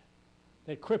that man.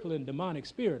 That crippling demonic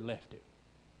spirit left him.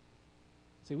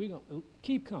 See, we're going to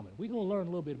keep coming. We're going to learn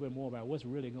a little bit more about what's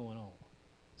really going on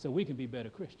so we can be better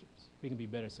Christians. We can be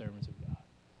better servants of God.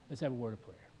 Let's have a word of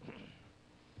prayer.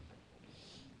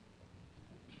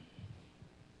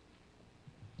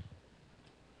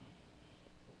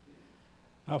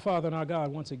 Our Father and our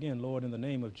God, once again, Lord, in the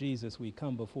name of Jesus, we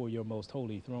come before your most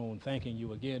holy throne, thanking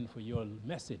you again for your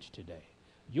message today,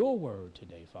 your word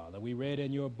today, Father. We read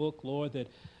in your book, Lord,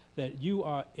 that you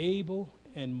are able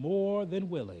and more than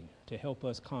willing to help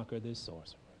us conquer this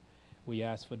sorcerer. We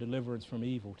ask for deliverance from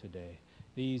evil today.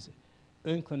 These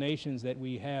inclinations that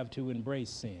we have to embrace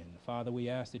sin, Father, we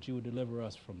ask that you would deliver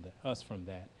us from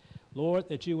that. Lord,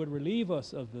 that you would relieve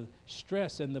us of the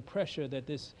stress and the pressure that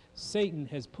this Satan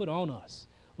has put on us.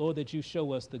 Lord, that you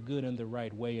show us the good and the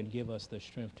right way and give us the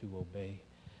strength to obey.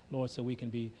 Lord, so we can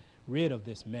be rid of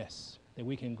this mess, that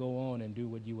we can go on and do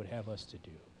what you would have us to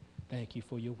do. Thank you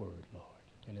for your word, Lord.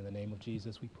 And in the name of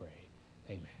Jesus we pray.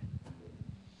 Amen.